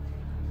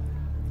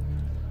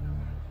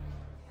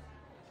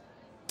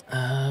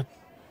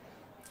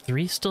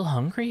 3 still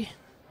hungry?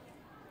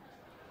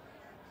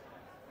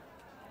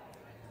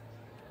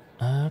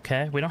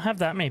 Okay, we don't have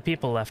that many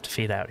people left to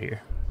feed out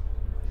here.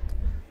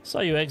 Saw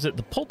you exit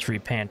the poultry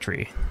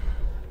pantry.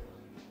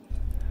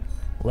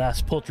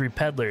 Last poultry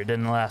peddler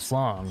didn't last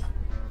long.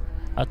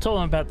 I told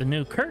him about the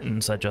new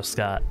curtains I just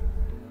got.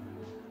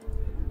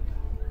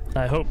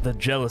 I hope the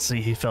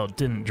jealousy he felt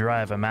didn't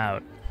drive him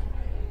out.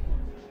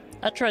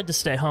 I tried to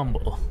stay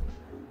humble.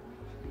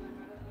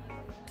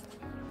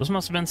 Those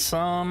must have been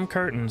some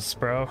curtains,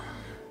 bro.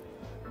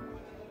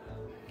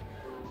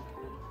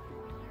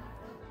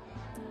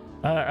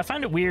 I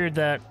find it weird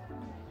that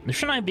there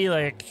shouldn't be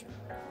like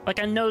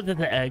I know that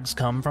the eggs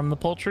come from the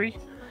poultry,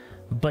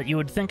 but you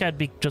would think I'd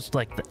be just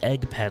like the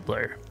egg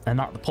peddler and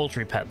not the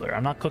poultry peddler.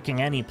 I'm not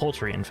cooking any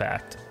poultry, in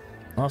fact.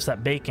 Unless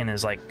that bacon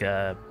is like,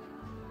 the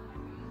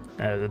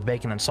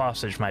bacon and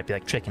sausage might be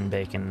like chicken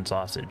bacon and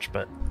sausage,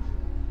 but...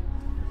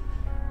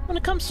 When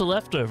it comes to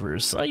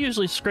leftovers, I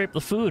usually scrape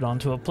the food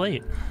onto a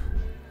plate,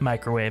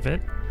 microwave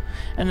it,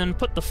 and then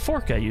put the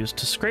fork I used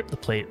to scrape the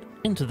plate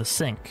into the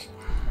sink.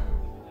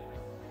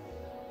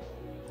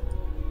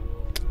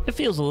 It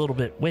feels a little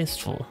bit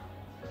wasteful.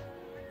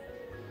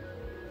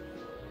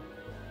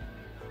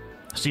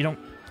 So you don't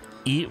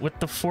eat with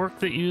the fork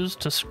that you used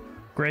to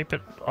scrape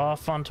it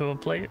off onto a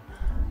plate?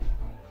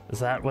 Is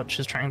that what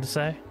she's trying to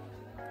say?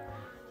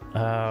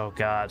 Oh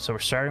god, so we're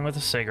starting with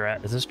a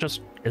cigarette. Is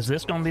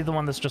this gonna be the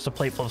one that's just a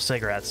plate full of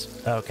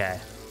cigarettes? Okay.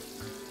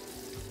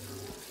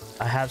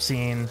 I have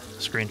seen a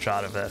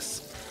screenshot of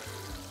this.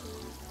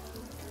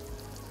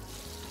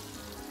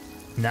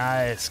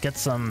 Nice,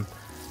 get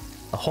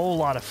a whole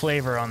lot of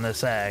flavor on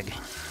this egg.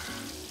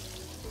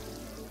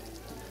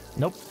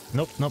 Nope,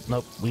 nope, nope,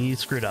 nope, we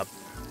screwed up.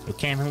 We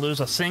can't even lose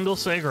a single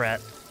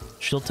cigarette.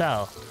 She'll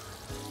tell.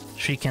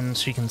 She can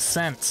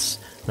sense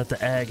that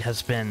the egg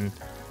has been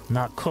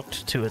not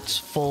cooked to its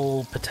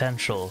full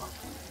potential.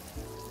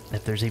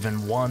 If there's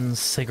even one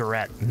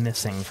cigarette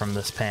missing from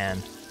this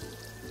pan.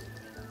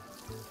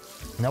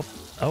 Nope.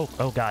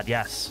 Oh god,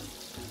 yes.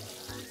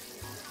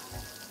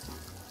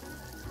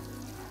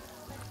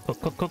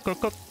 Cook, cook, cook, cook,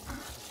 cook.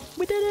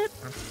 We did it!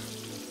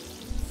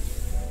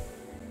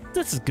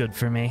 This is good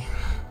for me,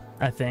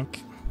 I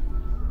think.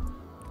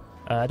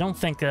 I don't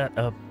think that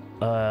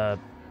a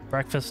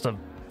breakfast of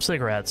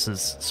cigarettes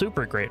is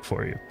super great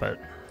for you, but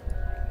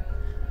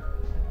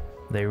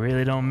they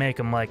really don't make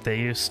them like they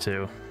used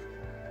to.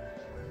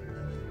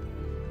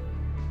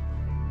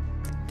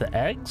 The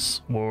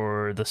eggs,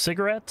 or the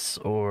cigarettes,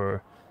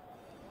 or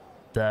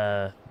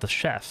the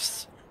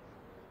chefs?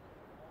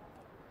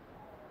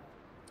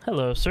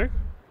 Hello, sir.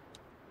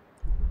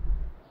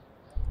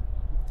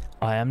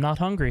 I am not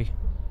hungry.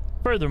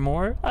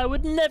 Furthermore, I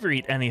would never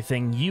eat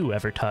anything you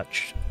ever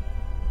touched,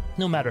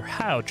 no matter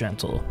how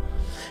gentle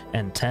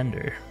and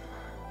tender.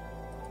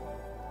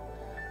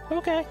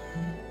 Okay.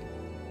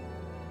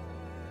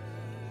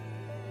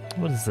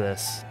 What is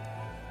this?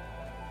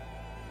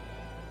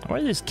 Why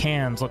do these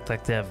cans look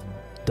like they have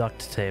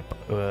duct tape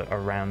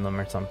around them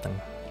or something?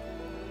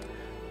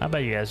 How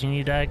about you guys? You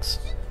need eggs?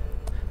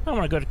 I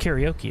want to go to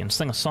karaoke and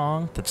sing a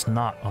song that's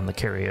not on the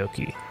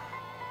karaoke.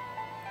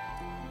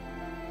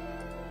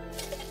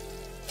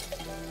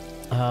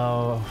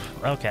 Oh,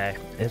 okay.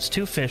 It's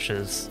 2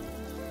 fishes.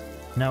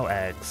 No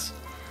eggs.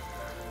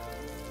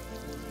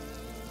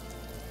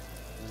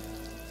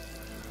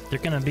 They're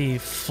gonna be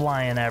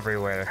flying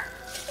everywhere.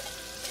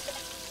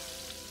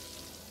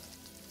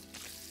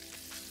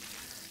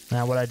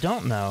 Now, what I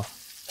don't know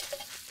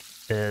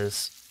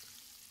is...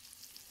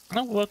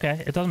 Oh,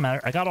 okay. It doesn't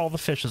matter. I got all the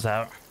fishes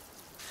out.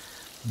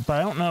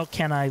 But I don't know,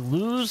 can I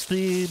lose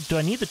the... Do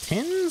I need the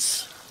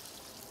tins?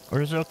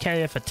 Or is it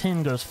okay if a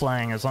tin goes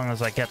flying as long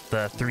as I get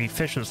the 3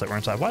 fishes that were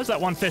inside? Why is that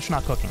one fish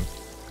not cooking?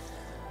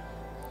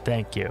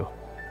 Thank you.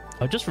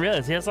 I just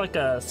realized he has like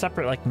a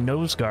separate like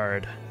nose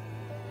guard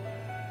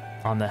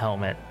on the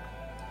helmet.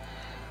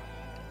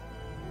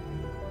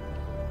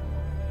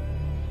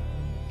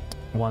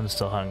 One's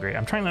still hungry.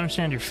 I'm trying to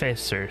understand your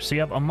face, sir. So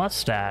you have a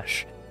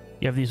mustache.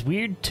 You have these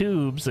weird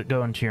tubes that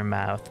go into your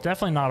mouth.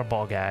 Definitely not a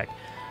ball gag.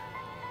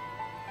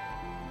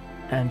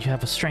 And you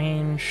have a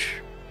strange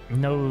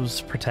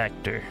nose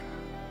protector.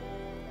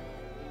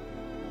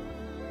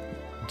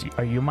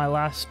 Are you my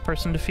last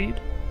person to feed?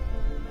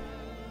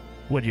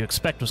 What do you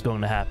expect was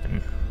going to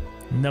happen?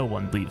 No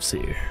one leaves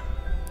here.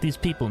 These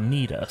people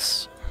need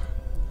us.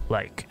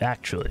 Like,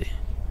 actually.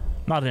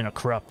 Not in a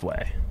corrupt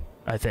way,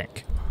 I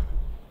think.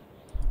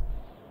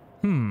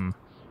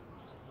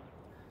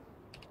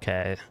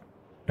 Okay.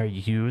 Are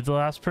you the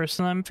last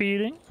person I'm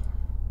feeding?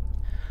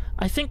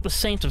 I think the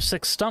Saint of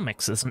 6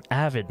 Stomachs is an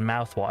avid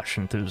mouthwash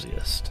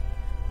enthusiast.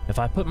 If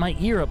I put my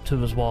ear up to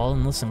his wall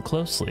and listen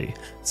closely,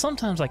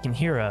 sometimes I can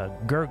hear a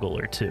gurgle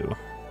or two.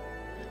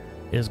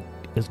 Is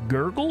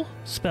gurgle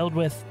spelled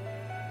with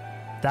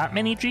that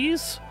many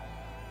G's?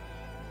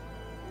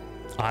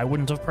 I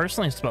wouldn't have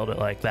personally spelled it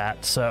like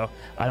that, so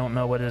I don't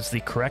know what is the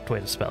correct way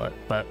to spell it,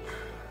 but...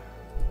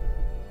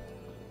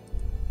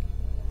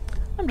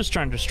 I'm just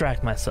trying to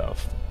distract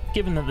myself,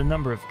 given that the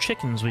number of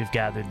chickens we've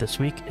gathered this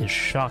week is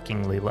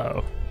shockingly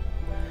low.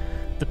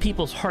 The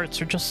people's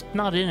hearts are just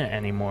not in it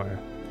anymore.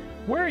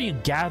 Where are you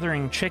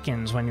gathering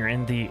chickens when you're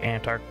in the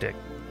Antarctic?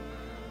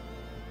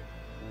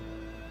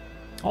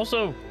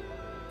 Also,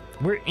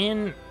 we're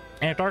in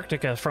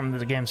Antarctica from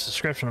the game's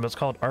description, but it's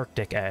called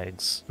Arctic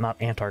eggs,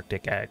 not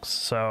Antarctic eggs.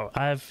 So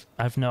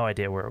I've no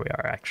idea where we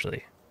are,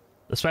 actually.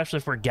 Especially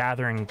if we're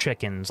gathering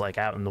chickens, like,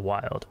 out in the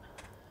wild.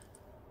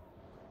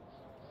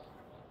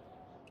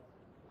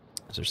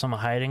 Is there someone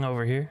hiding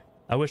over here?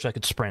 I wish I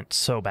could sprint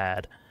so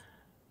bad.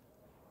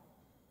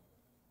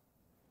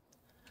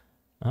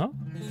 Oh?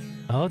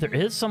 Oh, there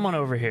is someone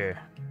over here.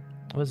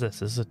 What is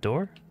this? Is this a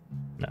door?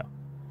 No.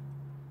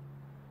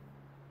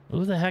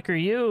 Who the heck are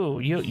you?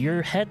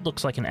 Your head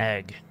looks like an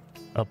egg.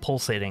 A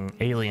pulsating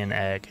alien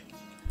egg.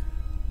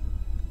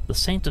 The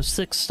Saint of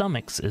Six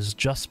Stomachs is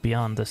just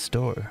beyond this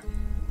door.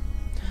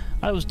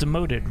 I was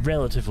demoted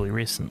relatively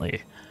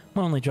recently.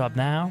 My only job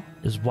now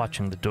is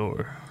watching the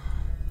door.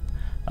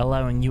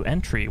 Allowing you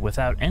entry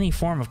without any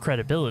form of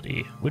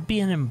credibility would be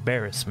an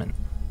embarrassment.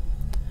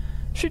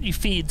 Should you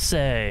feed,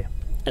 say,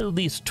 at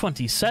least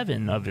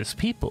 27 of his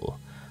people,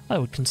 I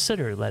would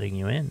consider letting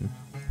you in.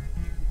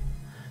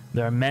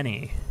 There are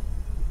many,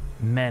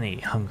 many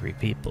hungry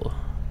people.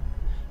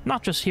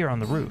 Not just here on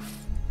the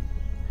roof,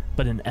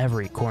 but in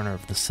every corner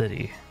of the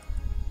city.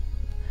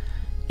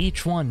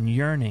 Each one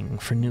yearning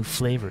for new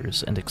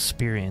flavors and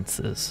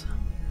experiences.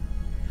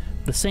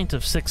 The Saint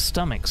of Six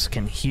Stomachs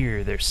can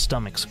hear their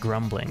stomachs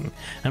grumbling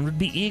and would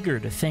be eager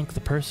to thank the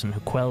person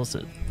who quells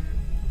it.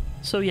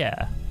 So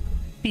yeah,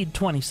 feed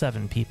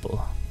 27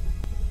 people.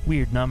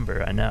 Weird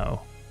number, I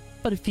know,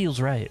 but it feels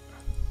right.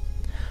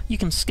 You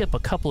can skip a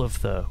couple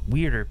of the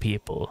weirder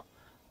people.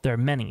 There are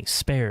many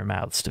spare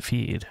mouths to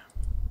feed.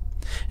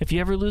 If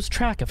you ever lose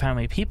track of how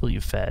many people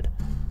you've fed,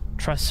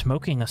 try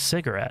smoking a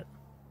cigarette.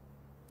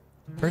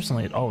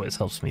 Personally, it always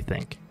helps me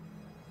think.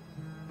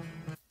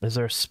 Is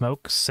there a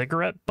smoke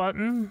cigarette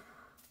button?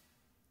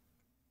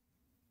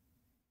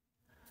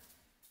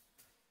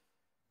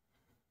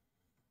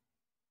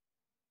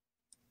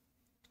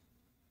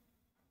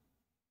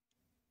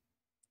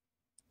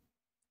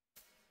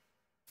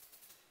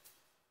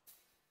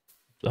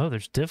 Oh,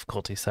 there's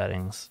difficulty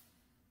settings.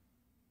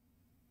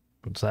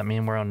 Does that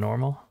mean we're on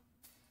normal?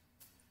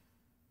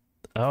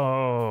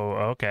 Oh,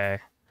 okay.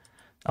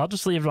 I'll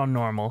just leave it on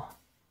normal.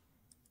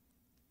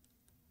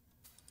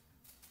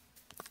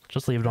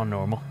 Just leave it on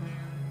normal.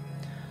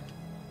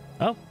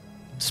 Oh,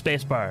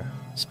 spacebar.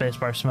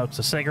 Spacebar smokes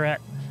a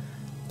cigarette.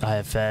 I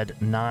have fed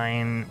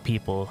 9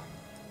 people.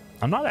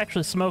 I'm not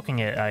actually smoking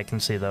it, I can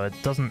see, though. It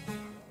doesn't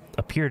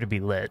appear to be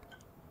lit.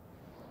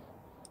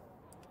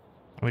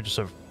 Let me just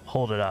sort of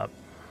hold it up.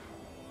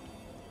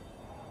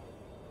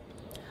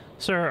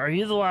 Sir, are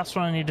you the last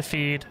one I need to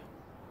feed?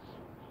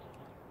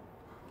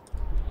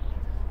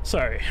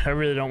 Sorry, I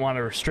really don't want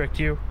to restrict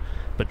you,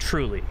 but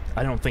truly,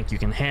 I don't think you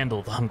can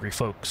handle the hungry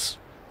folks.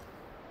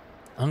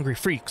 Hungry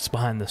freaks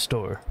behind this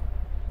door.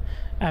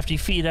 After you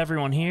feed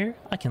everyone here,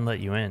 I can let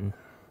you in.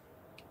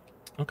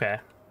 Okay.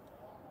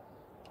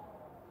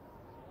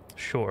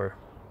 Sure.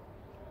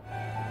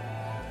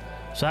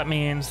 So that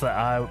means that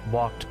I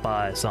walked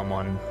by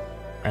someone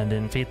and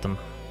didn't feed them.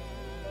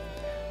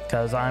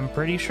 Because I'm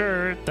pretty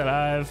sure that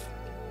I've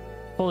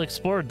fully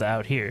explored the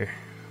out here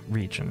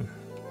region.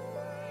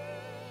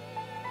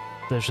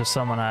 There's just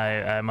someone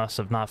I must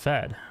have not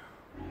fed.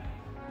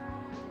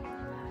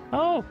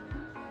 Oh!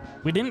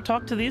 We didn't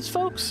talk to these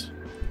folks?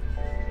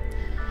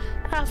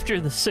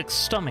 After the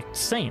six-stomached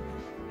saint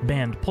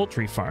banned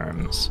poultry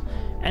farms,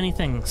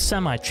 anything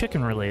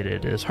semi-chicken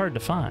related is hard to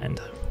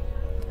find.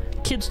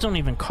 Kids don't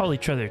even call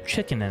each other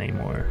chicken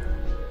anymore.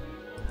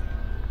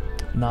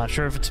 Not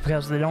sure if it's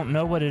because they don't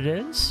know what it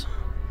is,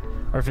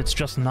 or if it's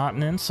just not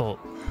an insult.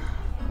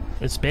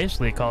 It's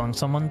basically calling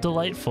someone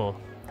delightful.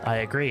 I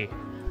agree.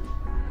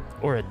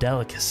 Or a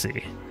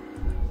delicacy.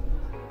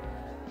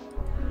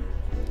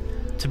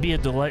 To be a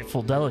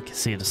delightful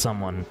delicacy to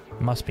someone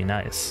must be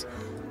nice.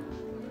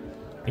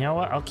 You know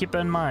what? I'll keep that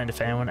in mind if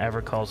anyone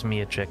ever calls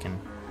me a chicken.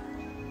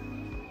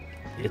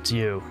 It's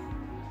you.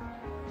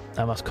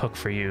 I must cook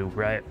for you,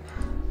 right?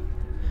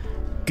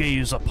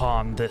 Gaze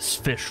upon this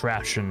fish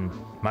ration,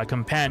 my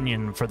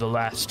companion for the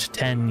last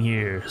 10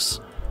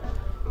 years.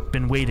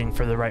 Been waiting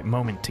for the right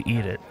moment to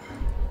eat it.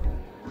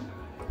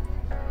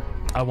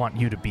 I want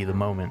you to be the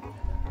moment.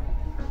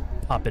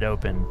 Pop it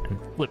open and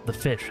flip the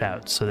fish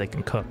out so they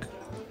can cook.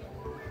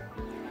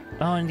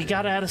 Oh, and you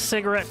gotta add a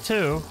cigarette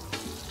too.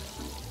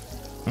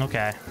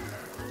 Okay.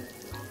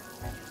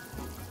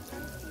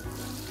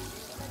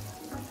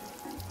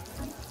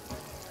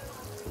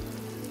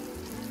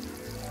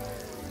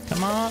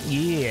 Come on,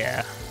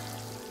 yeah.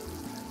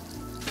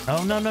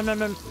 Oh, no, no, no,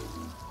 no.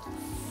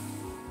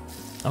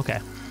 Okay.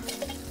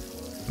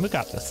 We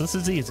got this. This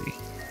is easy.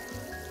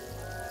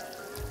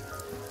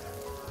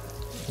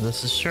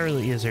 This is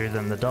surely easier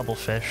than the double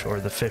fish or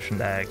the fish and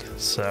egg,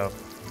 so...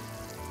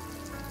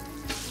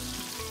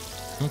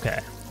 Okay.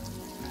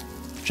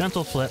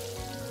 Gentle flip.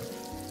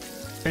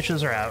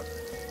 Fishes are out.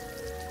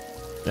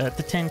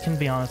 The tin can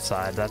be on its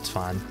side, that's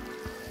fine.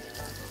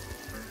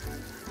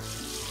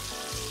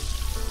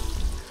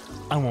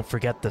 I won't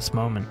forget this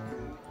moment.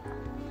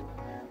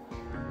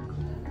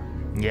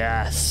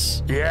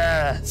 Yes,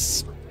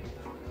 yes!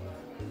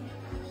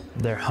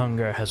 Their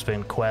hunger has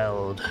been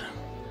quelled.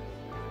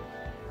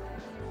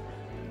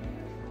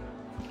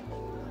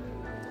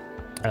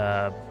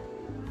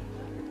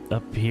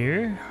 Up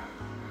here?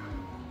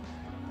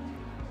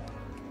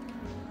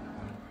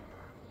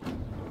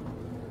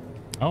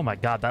 Oh my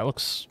god, that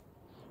looks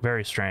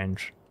very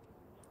strange.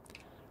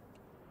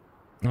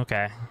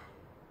 Okay.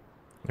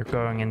 They're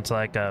going into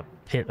like a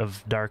pit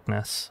of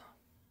darkness.